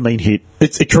a dopamine hit.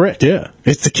 It's correct, yeah.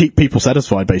 It's to keep people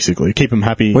satisfied, basically. Keep them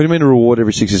happy. What do you mean a reward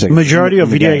every 60 seconds? Majority of In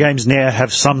the video game? games now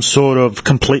have some sort of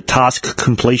complete task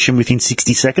completion within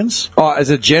 60 seconds. Oh,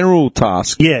 as a general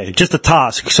task. Yeah, just a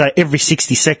task. So every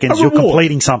 60 seconds A you're reward.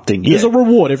 completing something. Yeah. There's a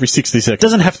reward every 60 It seconds.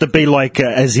 doesn't have to be like,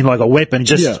 as in like a weapon,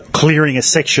 just Yeah. clearing a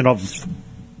section of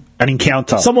an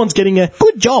encounter. Someone's getting a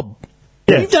good job.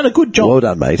 Yeah. You've done a good job. Well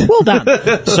done, mate. Well done.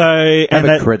 So, Have and,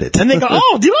 a credit. And they go,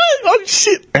 oh, did I? Oh,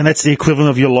 shit. and that's the equivalent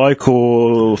of your like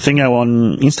or thingo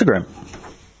on Instagram.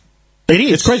 It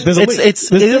is. It's crazy. There's a link. There's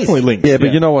There's definitely links. Yeah,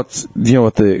 but you know what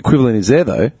the equivalent is there,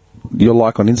 though? Your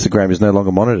like on Instagram is no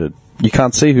longer monitored. You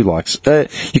can't see who likes.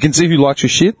 You can see who likes your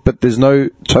shit, but there's no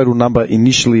total number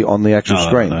initially on the actual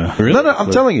screen. no. Really? No,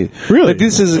 I'm telling you. Really? Like,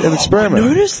 this is an experiment. I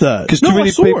noticed that. Because No, too, I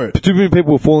saw it. too many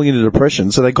people were falling into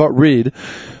depression, so they got rid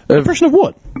of... Impression of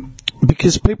what?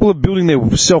 Because people are building their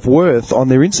self-worth on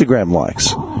their Instagram likes.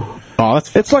 Oh,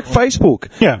 that's... It's like Facebook.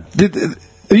 Yeah.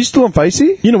 Are you still on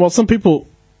Facey? You know what? Some people...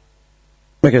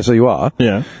 Okay, so you are.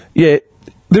 Yeah. Yeah.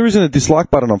 There isn't a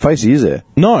dislike button on Facey, is there?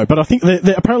 No, but I think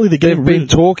apparently they're getting They've been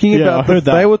talking yeah, about I heard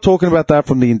that. They were talking about that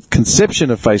from the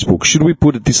conception of Facebook. Should we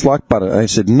put a dislike button? And they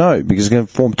said no, because it's going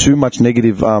to form too much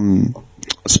negative,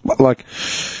 it's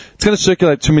going to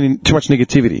circulate too much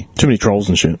negativity. Too many trolls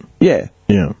and shit. Yeah.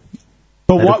 Yeah.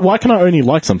 But why can I only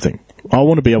like something? I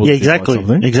want to be able to exactly. dislike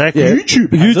something. Exactly. Yeah.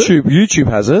 YouTube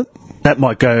has it. That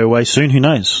might go away soon. Who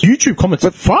knows? YouTube comments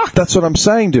are fucked. That's what I'm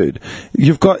saying, dude.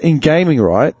 You've got in gaming,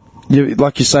 right?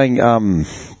 Like you're saying,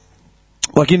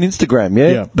 like in Instagram, yeah?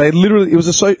 Yeah. They literally, it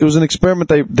was an experiment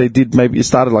they did, maybe it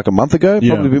started like a month ago,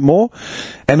 Yeah. probably a bit more.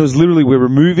 And it was literally, we're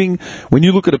removing, when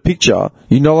you look at a picture,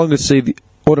 you no longer see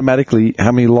automatically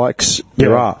how many likes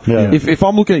there are. Yeah. If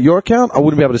I'm looking at your account, I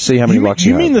wouldn't be able to see how many likes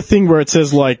you mean have. the thing where it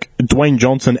says like Dwayne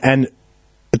Johnson and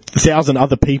 1,000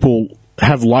 other people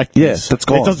have liked Yeah, this? that's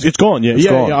gone. It's gone. Yeah, It's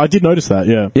gone. yeah. I did notice that.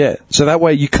 Yeah. Yeah, so that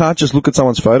way you can't just look at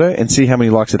someone's photo and see how many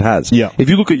likes it has. Yeah. If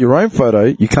you look at your own photo,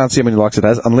 you can't see how many likes it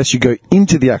has unless you go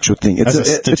into the actual thing. It's As a it's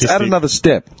statistic. at another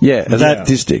step. Yeah, as That- a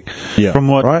statistic. Yeah. From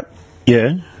what? Right?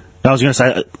 Yeah. I was going to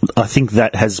say, I think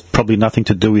that has probably nothing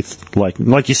to do with, like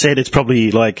you said, it's probably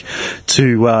like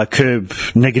to curb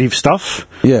negative stuff.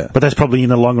 Yeah. But that's probably in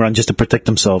the long run just to protect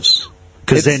themselves.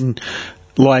 Because It's- then,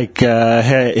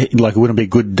 it wouldn't be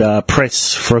good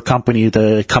press for a company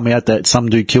to come out that some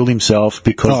dude killed himself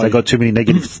because Oh, they yeah. got too many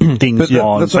negative things But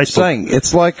on that's what I'm Facebook. saying.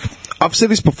 It's like, I've said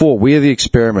this before, we're the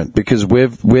experiment because we're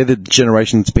the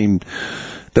generation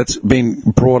that's been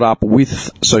brought up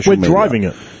with social We're media. driving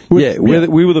it.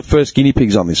 We were the first guinea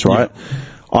pigs on this, right?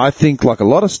 I think, like a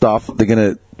lot of stuff, they're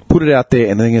going to put it out there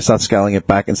and then they're going to start scaling it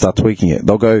back and start tweaking it.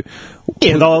 They'll go...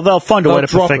 Yeah, they'll find a way to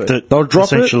drop perfect it. They'll drop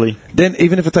essentially. it. Then,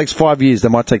 even if it takes 5 years, they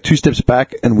might take 2 steps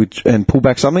back and pull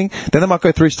back something. Then they might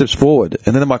go 3 steps forward,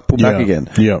 and then they might pull back Yeah. again.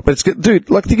 Yeah. But it's good, dude.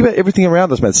 Like, think about everything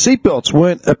around us, man. Seatbelts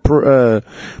weren't a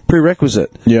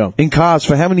prerequisite. Yeah. In cars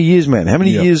for how many years, man? How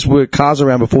many Yeah. years were cars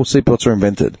around before seatbelts were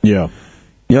invented? Yeah.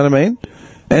 You know what I mean?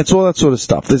 And it's all that sort of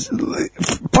stuff. There's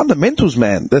fundamentals,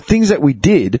 man. The things that we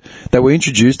did, that were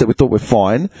introduced, that we thought were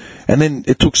fine, and then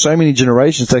it took so many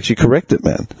generations to actually correct it,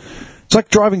 man. It's like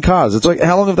driving cars. It's like,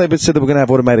 how long have they been said that we're going to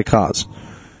have automated cars?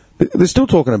 They're still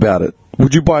talking about it.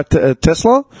 Would you buy a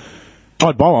Tesla?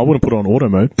 I'd buy one. I wouldn't put it on auto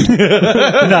mode. No,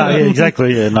 yeah,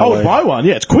 exactly. Yeah, I no would way. buy one.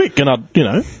 Yeah, it's quick and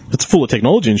it's full of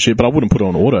technology and shit, but I wouldn't put it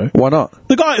on auto. Why not?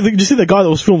 Did you see the guy that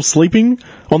was filmed sleeping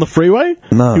on the freeway?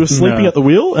 No. He was sleeping No. at the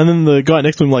wheel, and then the guy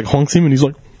next to him like honks him, and he's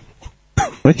like,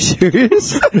 Are you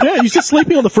serious? "Yeah, he's just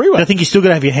sleeping on the freeway." I think you still got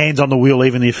to have your hands on the wheel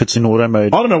even if it's in auto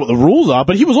mode. I don't know what the rules are,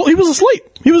 but he was asleep.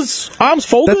 He was arms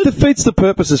folded. That defeats the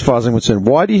purpose as far as I'm concerned.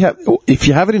 Why do you have, if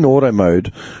you have it in auto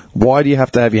mode, why do you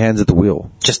have to have your hands at the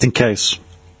wheel? Just in case.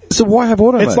 So why have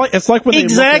auto mode? It's like when they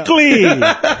lock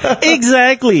out-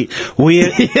 Exactly.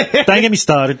 Don't get me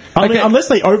started. I mean, unless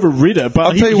they overrid it, but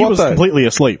I'll tell you he what, was though. completely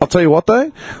asleep. I'll tell you what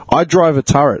though, I drive a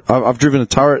turret. I've driven a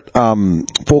turret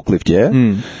forklift, yeah?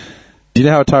 Do you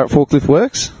know how a turret forklift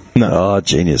works? No. Oh,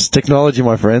 genius. Technology,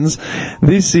 my friends.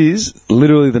 This is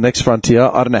literally the next frontier.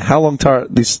 I don't know how long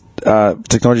this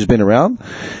technology has been around,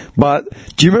 but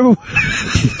do you remember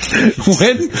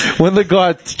when the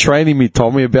guy training me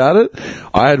told me about it?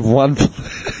 I had one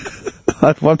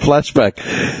flashback.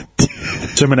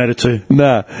 Terminator 2.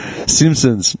 Nah,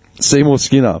 Simpsons, Seymour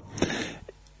Skinner.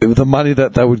 The money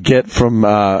that they would get from,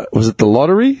 was it the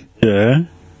lottery? Yeah.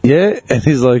 Yeah, and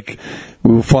he's like,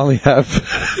 we'll finally have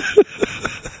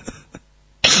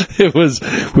It was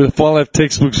with Fine Left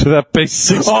textbooks for that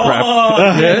basic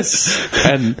crap. Yes.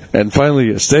 And finally,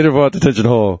 a state-of-art detention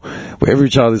hall where every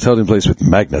child is held in place with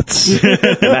magnets.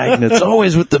 Magnets.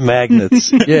 Always with the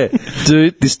magnets. Yeah.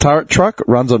 Dude, this turret truck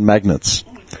runs on magnets.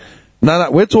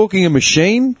 No, we're talking a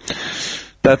machine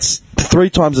that's 3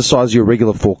 times the size of your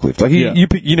regular forklift. Like,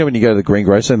 you know when you go to the green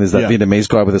grocer and there's that Vietnamese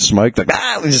guy with a smoke, like,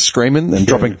 he's just screaming and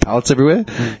dropping pallets everywhere?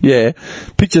 Yeah.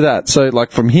 Picture that. So,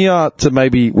 like, from here to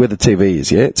maybe where the TV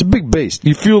is, yeah? It's a big beast.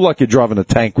 You feel like you're driving a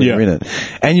tank when you're in it.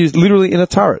 And you're literally in a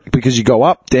turret because you go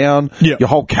up, down, your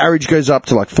whole carriage goes up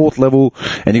to, like, 4th level,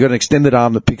 and you got an extended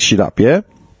arm that picks shit up, yeah?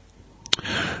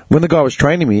 When the guy was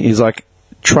training me, he's like,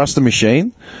 trust the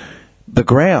machine. The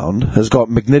ground has got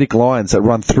magnetic lines that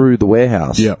run through the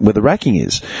warehouse where the racking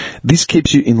is. This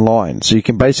keeps you in line, so you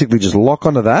can basically just lock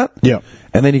onto that,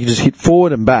 and then you can just hit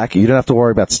forward and back. You don't have to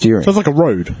worry about steering. So it's like a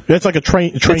road. It's like a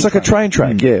train. It's like a train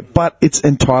track, but it's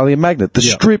entirely a magnet. The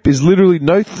strip is literally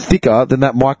no thicker than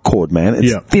that mic cord, man.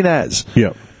 It's thin as.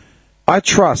 I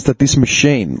trust that this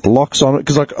machine locks on it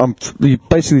because, like, you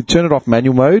basically turn it off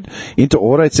manual mode into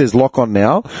auto. It says lock on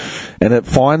now, and it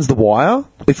finds the wire.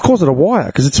 It calls it a wire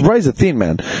because it's razor thin,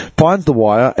 man. Finds the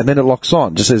wire and then it locks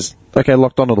on. Just says, okay,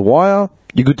 locked onto the wire.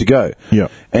 You're good to go.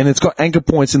 And it's got anchor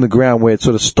points in the ground where it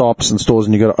sort of stops and stores,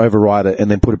 and you got to override it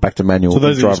and then put it back to manual. So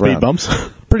those are your speed bumps,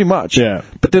 pretty much.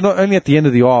 But they're not only at the end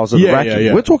of the aisles of the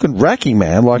racking. We're talking racking,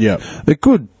 man. Like they're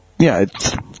good.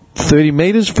 It's 30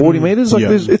 meters, 40 meters, like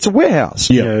it's a warehouse.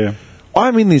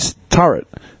 I'm in this turret,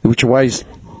 which weighs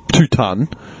 2 ton.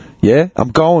 I'm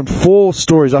going 4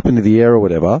 stories up into the air or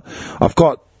whatever. I've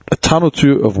got a ton or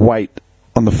 2 of weight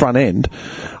on the front end.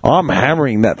 I'm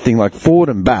hammering that thing like forward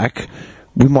and back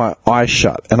with my eyes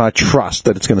shut, and I trust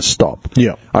that it's going to stop.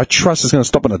 I trust it's going to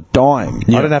stop on a dime.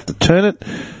 I don't have to turn it.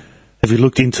 Have you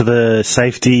looked into the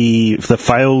safety, the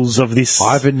fails of this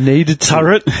I haven't needed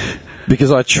turret?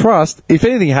 Because I trust, if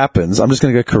anything happens, I'm just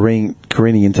going to go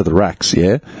careening into the racks,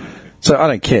 So I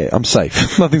don't care. I'm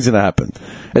safe. Nothing's going to happen.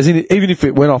 As in, even if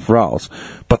it went off rails.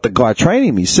 But the guy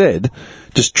training me said,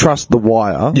 just trust the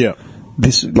wire.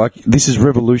 This is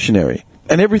revolutionary.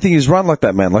 And everything is run like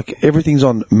that, man. Like, everything's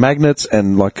on magnets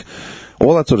and, like,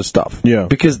 all that sort of stuff.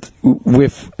 Because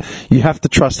you have to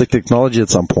trust the technology at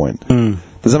some point.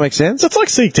 Does that make sense? It's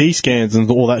like CT scans and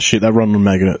all that shit that run on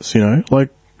magnets, you know?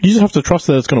 Like, you just have to trust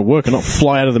that it's going to work and not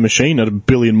fly out of the machine at 1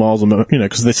 billion miles a minute, you know,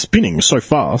 because they're spinning so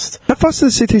fast. How fast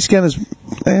is the CT scanner?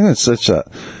 It's such a...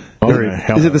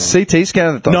 Is it the CT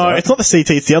scanner that does No, that? it's not the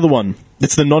CT, it's the other one.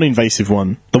 It's the non-invasive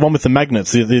one. The one with the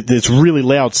magnets. It's really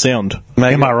loud sound.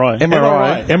 MRI.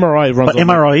 MRI runs But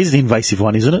MRI is the invasive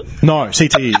one, isn't it? No,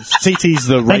 CT is. CT is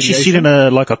the radiation. Don't you sit in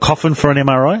a coffin for an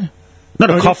MRI? Not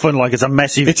a coffin, like it's a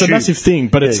massive It's tube. a massive thing,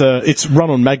 but it's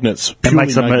run on magnets. It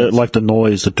makes like the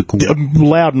noise.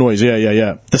 Loud noise,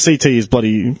 yeah. The CT is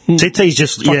bloody... CT is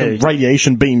just,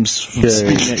 radiation beams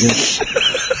spinning at you.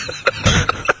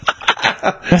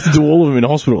 I have to do all of them in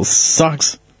hospital. It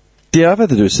sucks. Yeah, I've had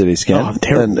to do a CT scan and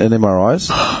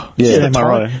MRIs.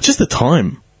 MRI. Just the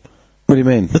time. What do you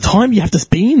mean? The time you have to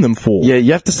be in them for. Yeah,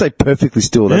 you have to stay perfectly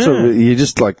still. That's what you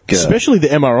just like... Especially the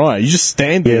MRI. You just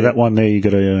stand there. Yeah, that one there, you got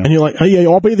to... And you're like, oh yeah,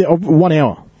 I'll be there 1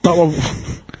 hour.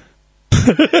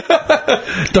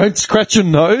 Don't scratch your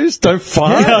nose. Don't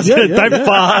fart. Don't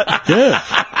fart. Yeah.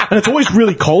 And it's always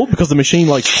really cold because the machine,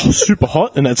 like, super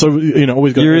hot, and it's, you know,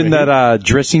 always got... You're in that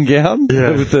dressing gown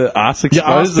with the arse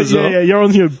exposed as well. Yeah, you're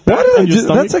on your back and your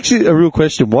stomach. That's actually a real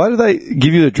question. Why do they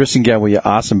give you the dressing gown where your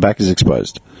arse and back is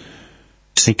exposed?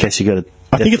 Just in case you got to...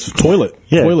 I think it's toilet.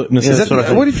 Toilet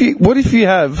necessity. What if you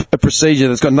have a procedure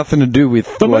that's got nothing to do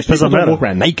with... But most people don't walk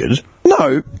around naked.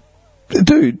 No.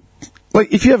 Dude,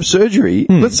 like, if you have surgery,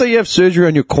 let's say you have surgery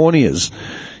on your corneas,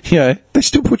 you know, they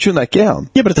still put you in that gown.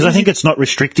 Yeah, but I think it's not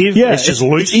restrictive. Yeah, it's just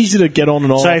loose. It's easy to get on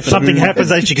and off. So if something happens,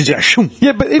 they can just shoom,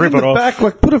 yeah, but even the back,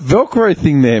 like, put a Velcro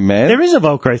thing there, man. There is a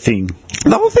Velcro thing.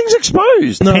 The whole thing's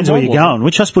exposed. Depends where you're going.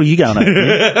 Which hospital are you going at?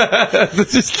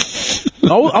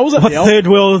 I was at what third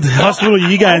world hospital are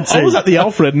you going to? I was at the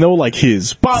Alfred, and they were like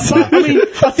his. But I mean,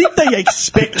 I think they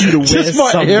expect you to wear just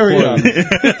my some area.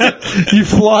 clothes. You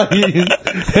fly in,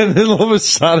 and then all of a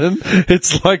sudden,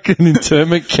 it's like an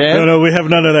internment camp. No, we have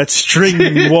none of that string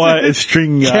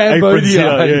aprons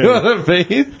Cambodia, here. you know what I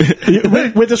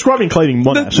mean? We're describing Clayton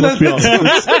Monash, let's be honest.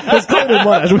 It's Clayton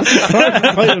Monash. We're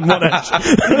describing Clayton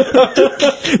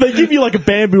Monash. They give you like a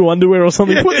bamboo underwear or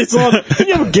something. Put this on. Can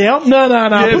you have a gown? No.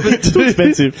 Yeah, but it's too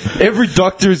expensive. Every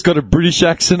doctor has got a British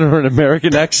accent or an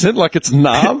American accent, like it's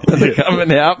numb, and they're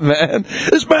coming out, man.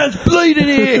 This man's bleeding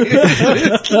here.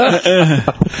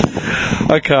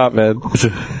 I can't, man.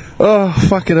 Oh,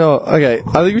 fucking hell. Okay,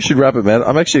 I think we should wrap it, man.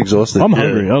 I'm actually exhausted. I'm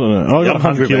hungry. I don't know. I got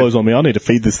 100 kilos on me. I need to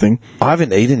feed this thing. I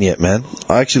haven't eaten yet, man.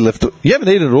 I actually left it. You haven't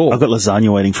eaten at all. I've got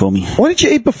lasagna waiting for me. Why didn't you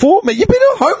eat before, man? You've been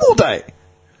at home all day.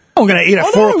 I'm going to eat at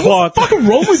 4 o'clock. What's fucking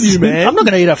wrong with you, man? I'm not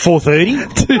going to eat at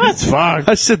 4:30. That's fucked.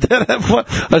 I said that at what?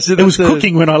 I said It was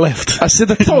cooking when I left. I said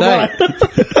that to Nate.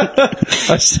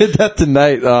 I said that to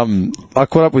Nate. I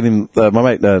caught up with him, my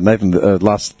mate Nathan,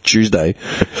 last Tuesday,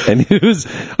 and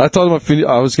I told him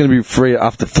I was going to be free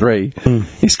after 3.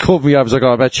 He's called me up. He's like,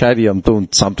 "Oh, about chatty. I'm doing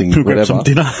something, Grab whatever." some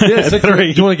dinner Yeah, at like,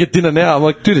 3. do you want to get dinner now? I'm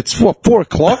like, dude, it's 4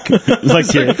 o'clock.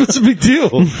 Like, yeah. what's the big deal?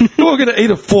 We're going to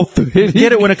eat at 4:30.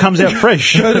 Get it when it comes out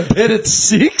fresh. Go to bed at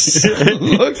 6.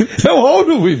 Look, how old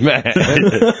are we, man?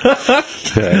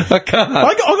 I can't.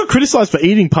 I got criticised for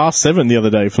eating past 7 the other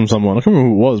day from someone. I can't remember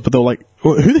who it was, but they were like,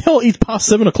 "Who the hell eats past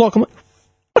 7 o'clock?" I'm like,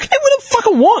 "Okay, what the fuck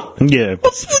I want?" Yeah.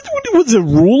 What's a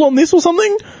rule on this or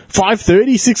something?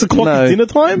 5:30, 6 o'clock is dinner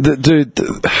time? Dude,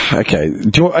 okay.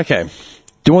 Do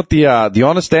you want the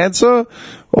honest answer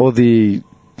or the?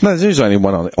 No, there's only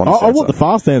one honest answer. I want the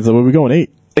fast answer where we go and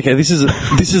eat. Okay, this is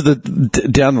the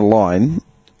down the line.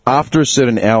 After a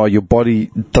certain hour, your body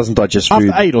doesn't digest food.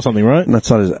 After 8 or something, right? That's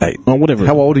not as 8. Oh, whatever.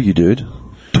 How old are you, dude?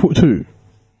 2.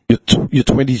 You're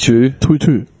 22.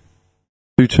 2.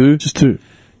 2. Just 2.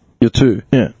 You're 2.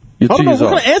 Yeah. You're I 2 don't know, years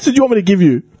what old. kind of answer do you want me to give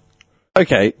you?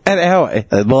 Okay,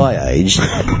 at my age,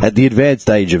 at the advanced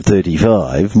age of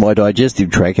 35, my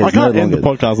digestive tract has I can't no end longer. the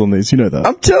podcast on this, you know that.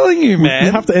 I'm telling you, man.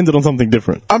 We have to end it on something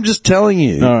different. I'm just telling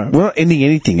you. All right. We're not ending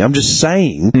anything. I'm just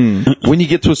saying, when you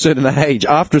get to a certain age,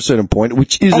 after a certain point,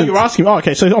 which isn't. Oh, you're asking. Oh,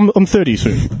 okay, so I'm 30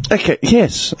 soon. Okay,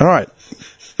 yes. All right.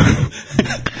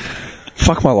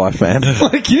 Fuck my life, man.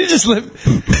 Like, you just let.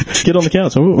 Get on the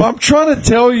couch. I will. I'm trying to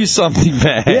tell you something,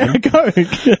 man. Yeah, go.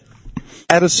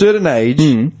 At a certain age,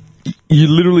 you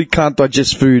literally can't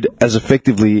digest food as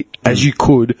effectively as you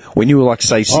could when you were, like,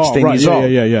 say, 16 right, years yeah,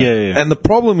 old. Yeah. And the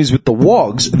problem is with the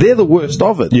wogs, they're the worst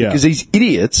of it. Yeah. Because these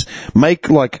idiots make,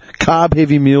 like,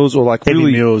 carb-heavy meals or, like, Heavy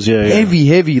really meals, yeah.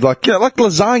 heavy, like, you know, like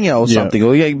lasagna or something.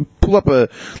 Or, you pull up a,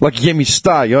 like, yemi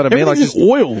star, you know what I mean? Like, Everything's just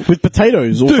oil with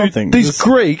potatoes or dude, something. these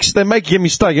Greeks, they make yemi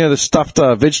star, you know, the stuffed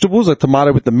vegetables, like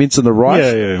tomato with the mince and the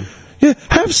rice. Yeah. Yeah,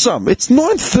 have some. It's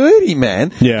 9:30,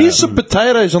 man. Yeah. Here's some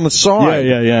potatoes on the side.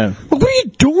 Yeah. What are you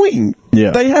doing?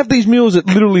 Yeah. They have these meals at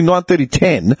literally 9:30,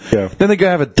 10. Yeah. Then they go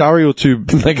have a durry or two.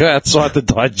 They go outside to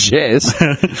digest.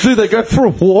 Dude, they go for a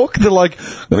walk. They're like,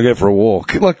 "Gonna go for a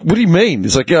walk." Like, what do you mean?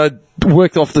 It's like,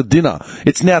 worked off the dinner.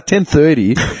 It's now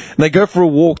 10:30, and they go for a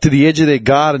walk to the edge of their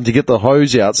garden to get the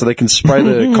hose out so they can spray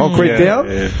the concrete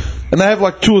down. Yeah. And they have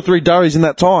like 2 or 3 durries in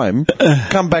that time.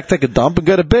 Come back, take a dump, and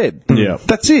go to bed. Yeah.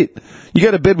 That's it. You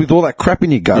go to bed with all that crap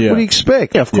in your gut. Yeah. What do you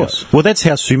expect? Yeah, of course. Well, that's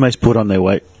how sumos put on their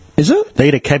weight. Is it? They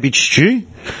eat a cabbage stew.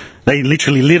 They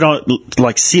literally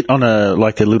sit on a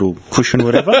little cushion or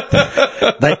whatever.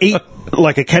 They eat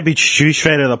like a cabbage stew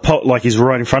straight out of the pot, like is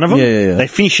right in front of them. Yeah. They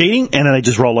finish eating and then they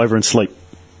just roll over and sleep.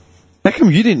 How come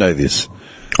you didn't know this?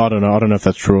 I don't know. I don't know if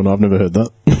that's true or not. I've never heard that.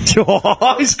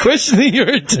 He's questioning your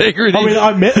integrity. I mean,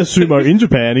 I met a sumo in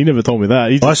Japan. He never told me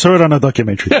that. He I saw it on a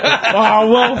documentary.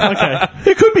 oh, well, okay.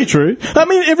 It could be true. I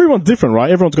mean, everyone's different, right?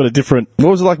 Everyone's got a different... What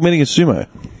was it like meeting a sumo?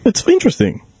 It's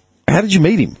interesting. How did you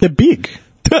meet him? They're big.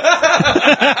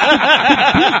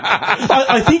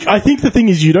 I think the thing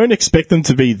is you don't expect them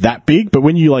to be that big, but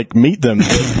when you like meet them,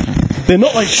 they're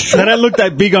not like short. They don't look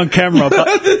that big on camera, but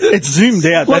it's zoomed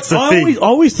out. Like, That's the thing. I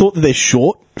always thought that they're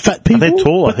short, fat people. They're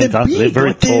tall, I but think, aren't they? They're big, very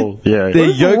like, tall. Yeah.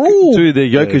 They're Overall. they're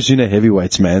Yokozuna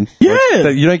heavyweights, man. Yeah.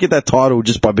 Like, you don't get that title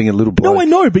just by being a little bloke. No, I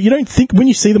know, but you don't think when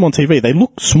you see them on TV, they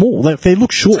look small. They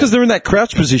look short. Because they're in that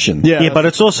crouch position. Yeah. Yeah, but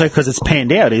it's also because it's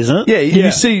panned out, isn't it? Yeah, Yeah.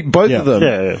 you see both Yeah. of them.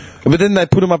 Yeah. But then they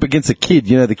put him up against a kid,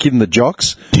 you know, the kid in the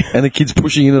jocks, and the kid's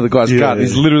pushing into the guy's gut.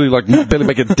 He's literally like barely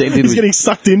making a dent into He's his... getting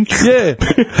sucked in. Yeah.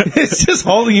 It's just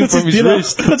holding him That's from his dinner.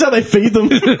 wrist. That's how they feed them.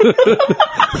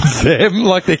 Them,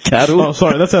 like they're cattle. Oh,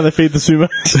 sorry, that's how they feed the sumo.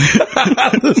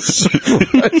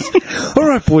 All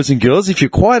right, boys and girls, if you're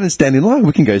quiet and stand in line,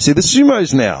 we can go see the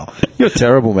sumos now. You're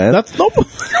terrible, man. That's not. How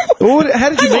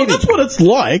did you Hang on, meet him? that's what it's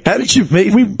like. How did you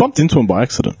meet We him? bumped into him by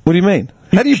accident. What do you mean?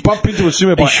 How do you bump into a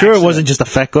sumo by Are you sure it accident? wasn't just a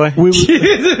fat guy?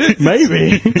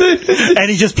 Maybe. And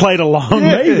he just played along?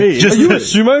 Maybe. Just Are you a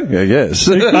sumo? Yeah, yes.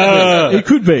 It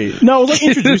could be. No, I was like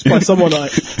introduced by someone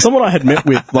I had met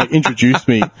with, like introduced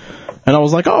me. And I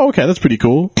was like, oh, okay, that's pretty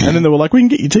cool. And then they were like, we can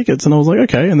get you tickets. And I was like,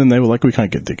 okay. And then they were like, we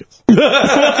can't get tickets. All right.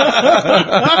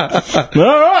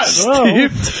 Well,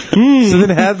 So then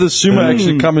how did the sumo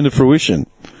actually come into fruition?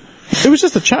 it was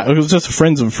just a chat. It was just a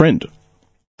friends of a friend.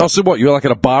 Oh, so what? You were like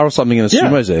at a bar or something and a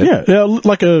sumo's there? Yeah,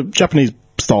 like a Japanese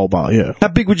style bar, yeah. How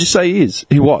big would you say he is?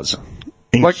 He was.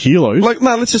 In kilos? Like,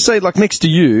 no, let's just say, like, next to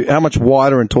you, how much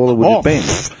wider and taller would it have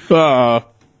been?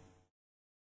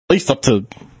 At least up to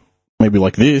maybe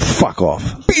like this. Fuck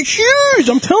off. Big, huge,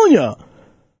 I'm telling you.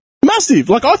 Massive.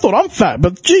 Like, I thought I'm fat,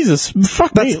 but Jesus,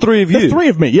 fuck me. That's 3 of you. That's 3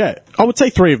 of me, yeah. I would say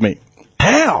 3 of me.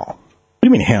 How? What do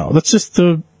you mean how? That's just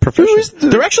the profession.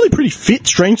 They're actually pretty fit,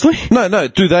 strangely. No,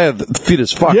 dude, they are fit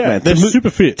as fuck, Yeah, man. they're super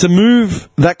fit. To move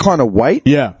that kind of weight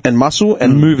Yeah. and muscle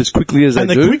and move as quickly as And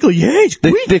they they're do. quickly, yeah, it's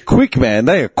quick. They're quick, man.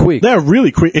 They are quick. They're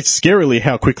really quick. It's scarily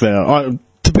how quick they are.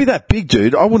 To be that big,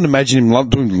 dude, I wouldn't imagine him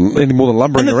doing any more than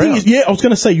lumbering And the around. thing is, yeah, I was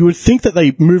going to say, you would think that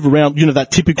they move around, you know,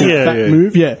 that typical fat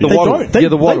move. Yeah, The they waddle. don't. They, Yeah,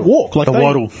 the waddle. They walk like The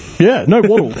waddle. Yeah, no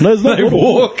waddle. There's no They waddle.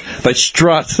 walk. They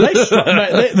strut. They strut,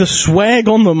 mate, the swag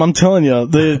on them, I'm telling you,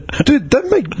 they're Dude, they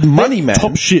make money, man.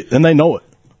 top shit, and they know it.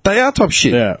 They are top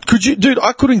shit. Yeah. Could you, dude?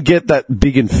 I couldn't get that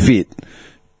big and fit.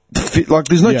 Like,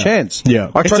 there's no Yeah. chance. Yeah.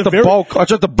 I It's tried a to very- bulk. I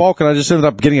tried to bulk, and I just ended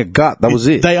up getting a gut. That was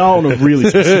it. They are on a really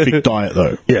specific diet,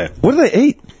 though. Yeah. What do they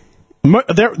eat?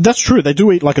 That's true. They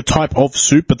do eat like a type of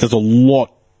soup, but there's a lot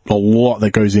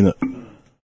that goes in it.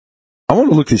 I want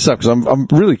to look this up because I'm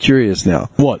really curious now.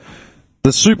 What?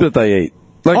 The soup that they eat.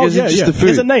 Like, is it just the food?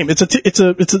 There's a name. There's an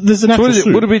So actual what is it?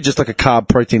 soup. Would it be just like a carb,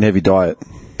 protein heavy diet?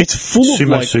 It's full of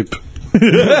Sumo like soup.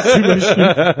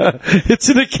 It's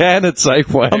in a can at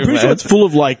Safeway. I'm pretty sure it's full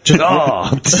of like just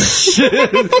Oh, shit.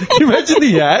 Can you imagine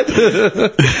the ad?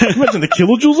 imagine the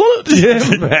kilojoules on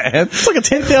it. Yeah, man. It's like a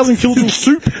 10,000 kilojoule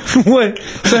soup. Wait,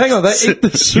 so hang on, they eat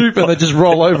the soup and they just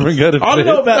roll over and go to bed. I don't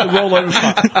know about the rollover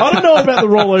part. I don't know about the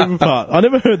rollover part. I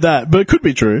never heard that, but it could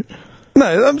be true. No,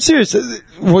 I'm serious.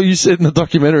 What you said in the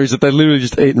documentary is that they literally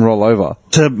just eat and roll over.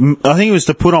 I think it was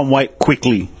to put on weight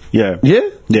quickly. Yeah. Yeah?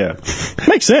 Yeah.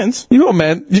 Makes sense. You know what,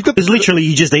 man? You've got It's literally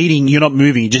you're just eating, you're not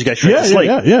moving, you just go straight to sleep.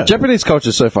 Yeah. Japanese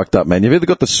culture's so fucked up, man. You've either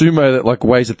got the sumo that like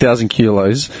weighs 1,000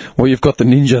 kilos, or you've got the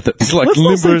ninja that's like Let's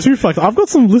not say limber. too fucked. I've got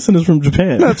some listeners from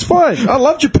Japan. That's fine. I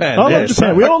love Japan. I love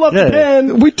Japan. We all love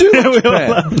Japan. We do love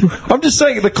Japan. I'm just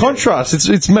saying the contrast.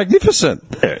 It's magnificent.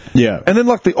 Yeah. And then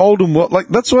like the old and what, like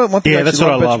that's what one thing Yeah, I that's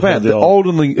actually what I about love Japan. about The the old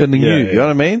and the new. Yeah, You know what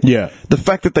I mean? Yeah. The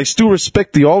fact that they still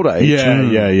respect the old age.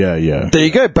 Yeah. There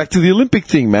you go. Back to the Olympic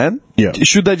thing, man. Yeah.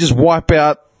 Should they just wipe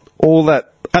out all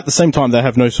that? At the same time, they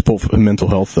have no support for mental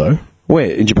health, though.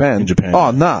 Where in Japan? In Japan. Oh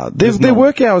nah, There's their none.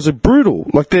 work hours are brutal.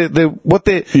 Like their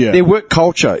work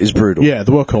culture is brutal. Yeah,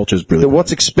 the work culture is brilliant.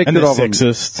 What's expected and they're of them?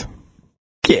 sexist.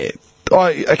 Yeah.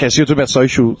 Okay, so you're talking about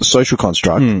social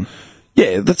construct.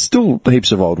 Yeah, that's still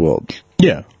heaps of old world.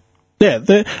 Yeah. I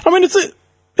mean,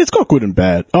 it's got good and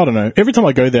bad. I don't know. Every time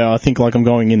I go there, I think like I'm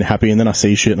going in happy, and then I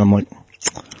see shit, and I'm like,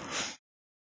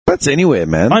 That's anywhere,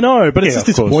 man. I know, but it's Yeah, just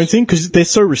of course. disappointing because they're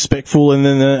so respectful, and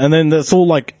then that's all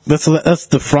like that's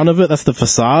the front of it. That's the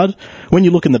facade. When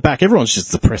you look in the back, everyone's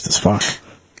just depressed as fuck.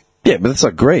 Yeah, but that's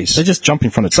like Greece. They just jump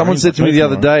in front of. Someone trains said to like me the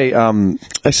crazy, other right?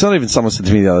 day, it's not even someone said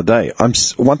to me the other day,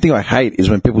 one thing I hate is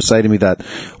when people say to me that,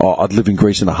 I'd live in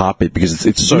Greece in a heartbeat because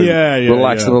it's so Yeah,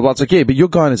 relaxed and blah, blah, blah. It's like, yeah, but you're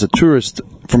going as a tourist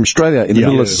from Australia in the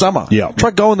middle of summer. Yeah. Try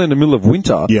going there in the middle of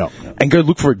winter Yeah. and go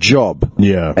look for a job.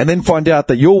 Yeah. And then find out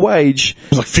that your wage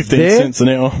It's like 15 there cents an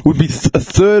hour. would be a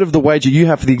third of the wage that you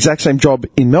have for the exact same job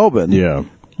in Melbourne. Yeah.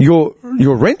 Your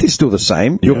rent is still the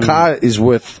same. Your car is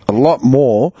worth a lot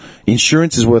more.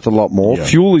 Insurance is worth a lot more. Yeah.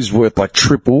 Fuel is worth like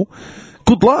triple.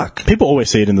 Good luck. People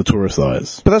always see it in the tourist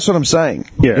eyes. But that's what I'm saying.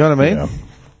 You know what I mean? Yeah.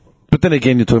 But then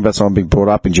again, you're talking about someone being brought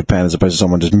up in Japan as opposed to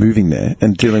someone just moving there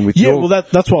and dealing with Yeah, your... well,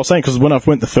 that's what I was saying, because when I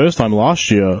went the first time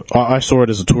last year, I saw it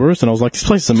as a tourist, and I was like, this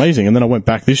place is amazing. And then I went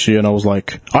back this year, and I was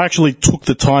like, I actually took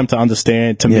the time to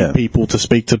understand, to meet people, to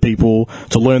speak to people,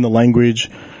 to learn the language.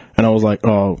 And I was like,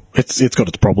 oh, it's got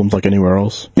its problems like anywhere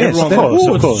else. Yes, Everyone's of like, course,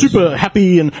 oh, of it's super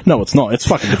happy, and no, it's not. It's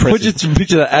fucking depressing. Would you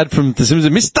picture that ad from The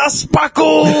Simpsons? Mr.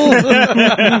 Sparkle!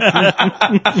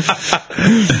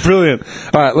 Brilliant.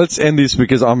 All right, let's end this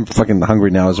because I'm fucking hungry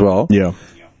now as well. Yeah.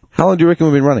 How long do you reckon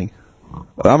we've been running?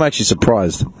 I'm actually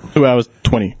surprised. 2 hours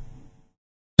 20.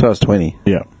 2 hours 20.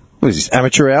 Yeah. What is this,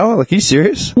 amateur hour? Like, are you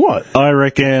serious? What? I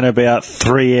reckon about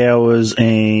 3 hours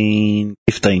and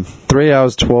 15. 3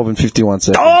 hours, 12 and 51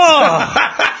 seconds.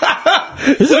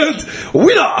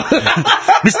 Winner!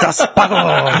 Mr. Sparkle!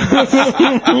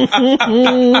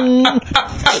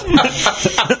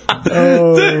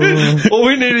 Dude, all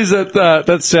we need is that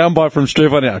soundbite from Street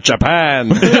Fighter now. Japan.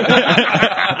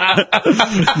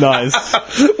 Nice.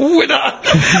 Winner.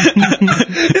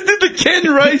 Did the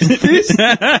Ken raise this?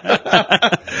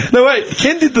 No, wait.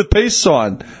 Ken did the peace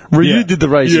sign. Ryu Yeah. did the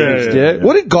raise fist, yeah?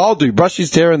 What did Guile do? Brush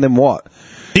his hair and then what?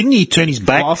 Didn't he turn his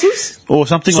back? Glasses? Or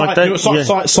something like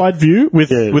that? Side view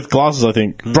with Yeah. glasses, I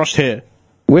think. Brushed hair.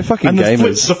 We're fucking And the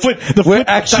gamers. flips, the We're flip.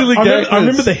 actually I gamers.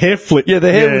 remember the hair flip. Yeah,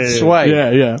 the hair would sway.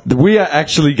 Yeah. We are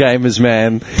actually gamers,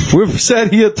 man. We've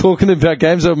sat here talking about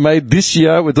games that were made this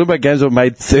year. We're talking about games that were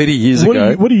made 30 years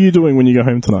ago. What are you doing when you go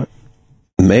home tonight?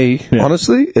 Me,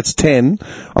 honestly, it's 10.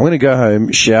 I'm going to go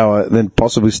home, shower, then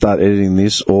possibly start editing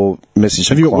this or message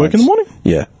some Have you got work in the morning?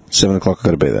 Yeah, 7 o'clock. I've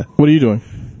got to be there. What are you doing?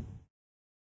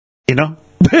 You know?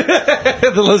 The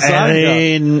lasagna.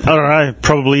 And then, I don't know,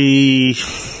 probably...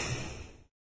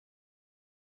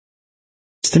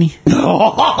 Destiny?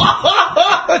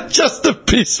 Just to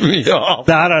piss me off.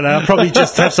 No, I don't know. Probably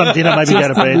just have some dinner, maybe go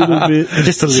to bed. little bit.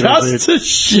 Just a little bit. Just to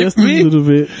shit Just a me. little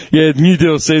bit. Yeah, new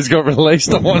DLC's got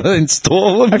released. I want to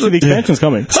install them. Actually, the expansion's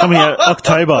coming. It's coming out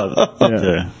October.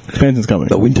 Yeah. Expansion's coming.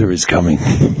 The winter is coming.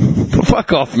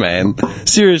 Fuck off, man.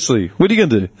 Seriously, what are you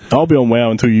going to do? I'll be on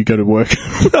WoW until you go to work.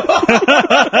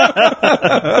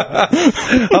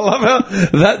 I love how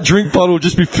that drink bottle will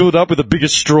just be filled up with a bigger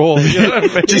straw. You know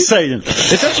what I mean? Just saying.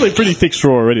 It's actually a pretty thick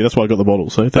straw already. That's why I got the bottle.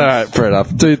 So All right, fair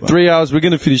enough. Dude, 3 hours. We're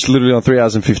going to finish literally on 3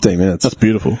 hours and 15 minutes. that's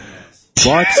beautiful.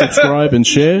 Like, subscribe, and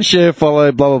share. Share,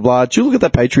 follow, blah, blah, blah. Did you look at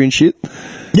that Patreon shit?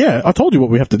 Yeah, I told you what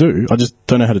we have to do. I just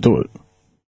don't know how to do it.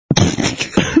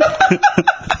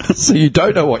 So you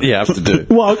don't know what you have to do.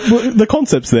 Well, the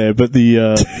concept's there, but the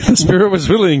The spirit was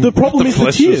willing. the problem is the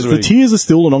flesh tiers. was The weak. tiers are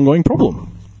still an ongoing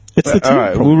problem. It's the tier All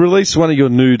right, problem. we'll release one of your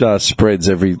nude spreads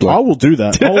every... I will do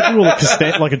that. I'll do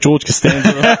like a George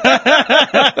Costanza.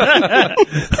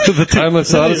 the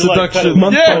timeless artist Like seduction.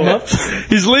 month by month.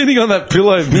 He's leaning on that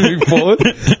pillow moving forward.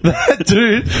 That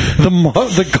dude,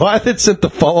 the guy that sent the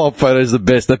follow-up photo is the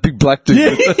best. That big black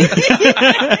dude.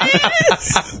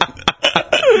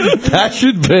 That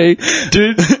should be,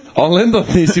 dude. I'll end on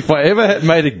this. If I ever had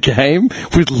made a game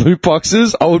with loot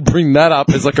boxes, I would bring that up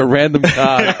as like a random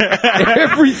card.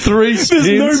 Every 3 spins.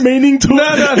 There's no meaning to it.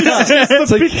 No.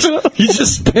 It's like, you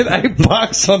just spent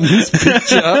 $8 on this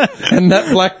picture and that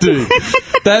black dude.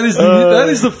 That is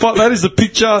the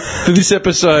picture for this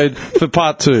episode for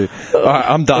part 2. All right,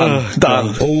 I'm done.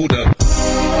 Done. Hold up.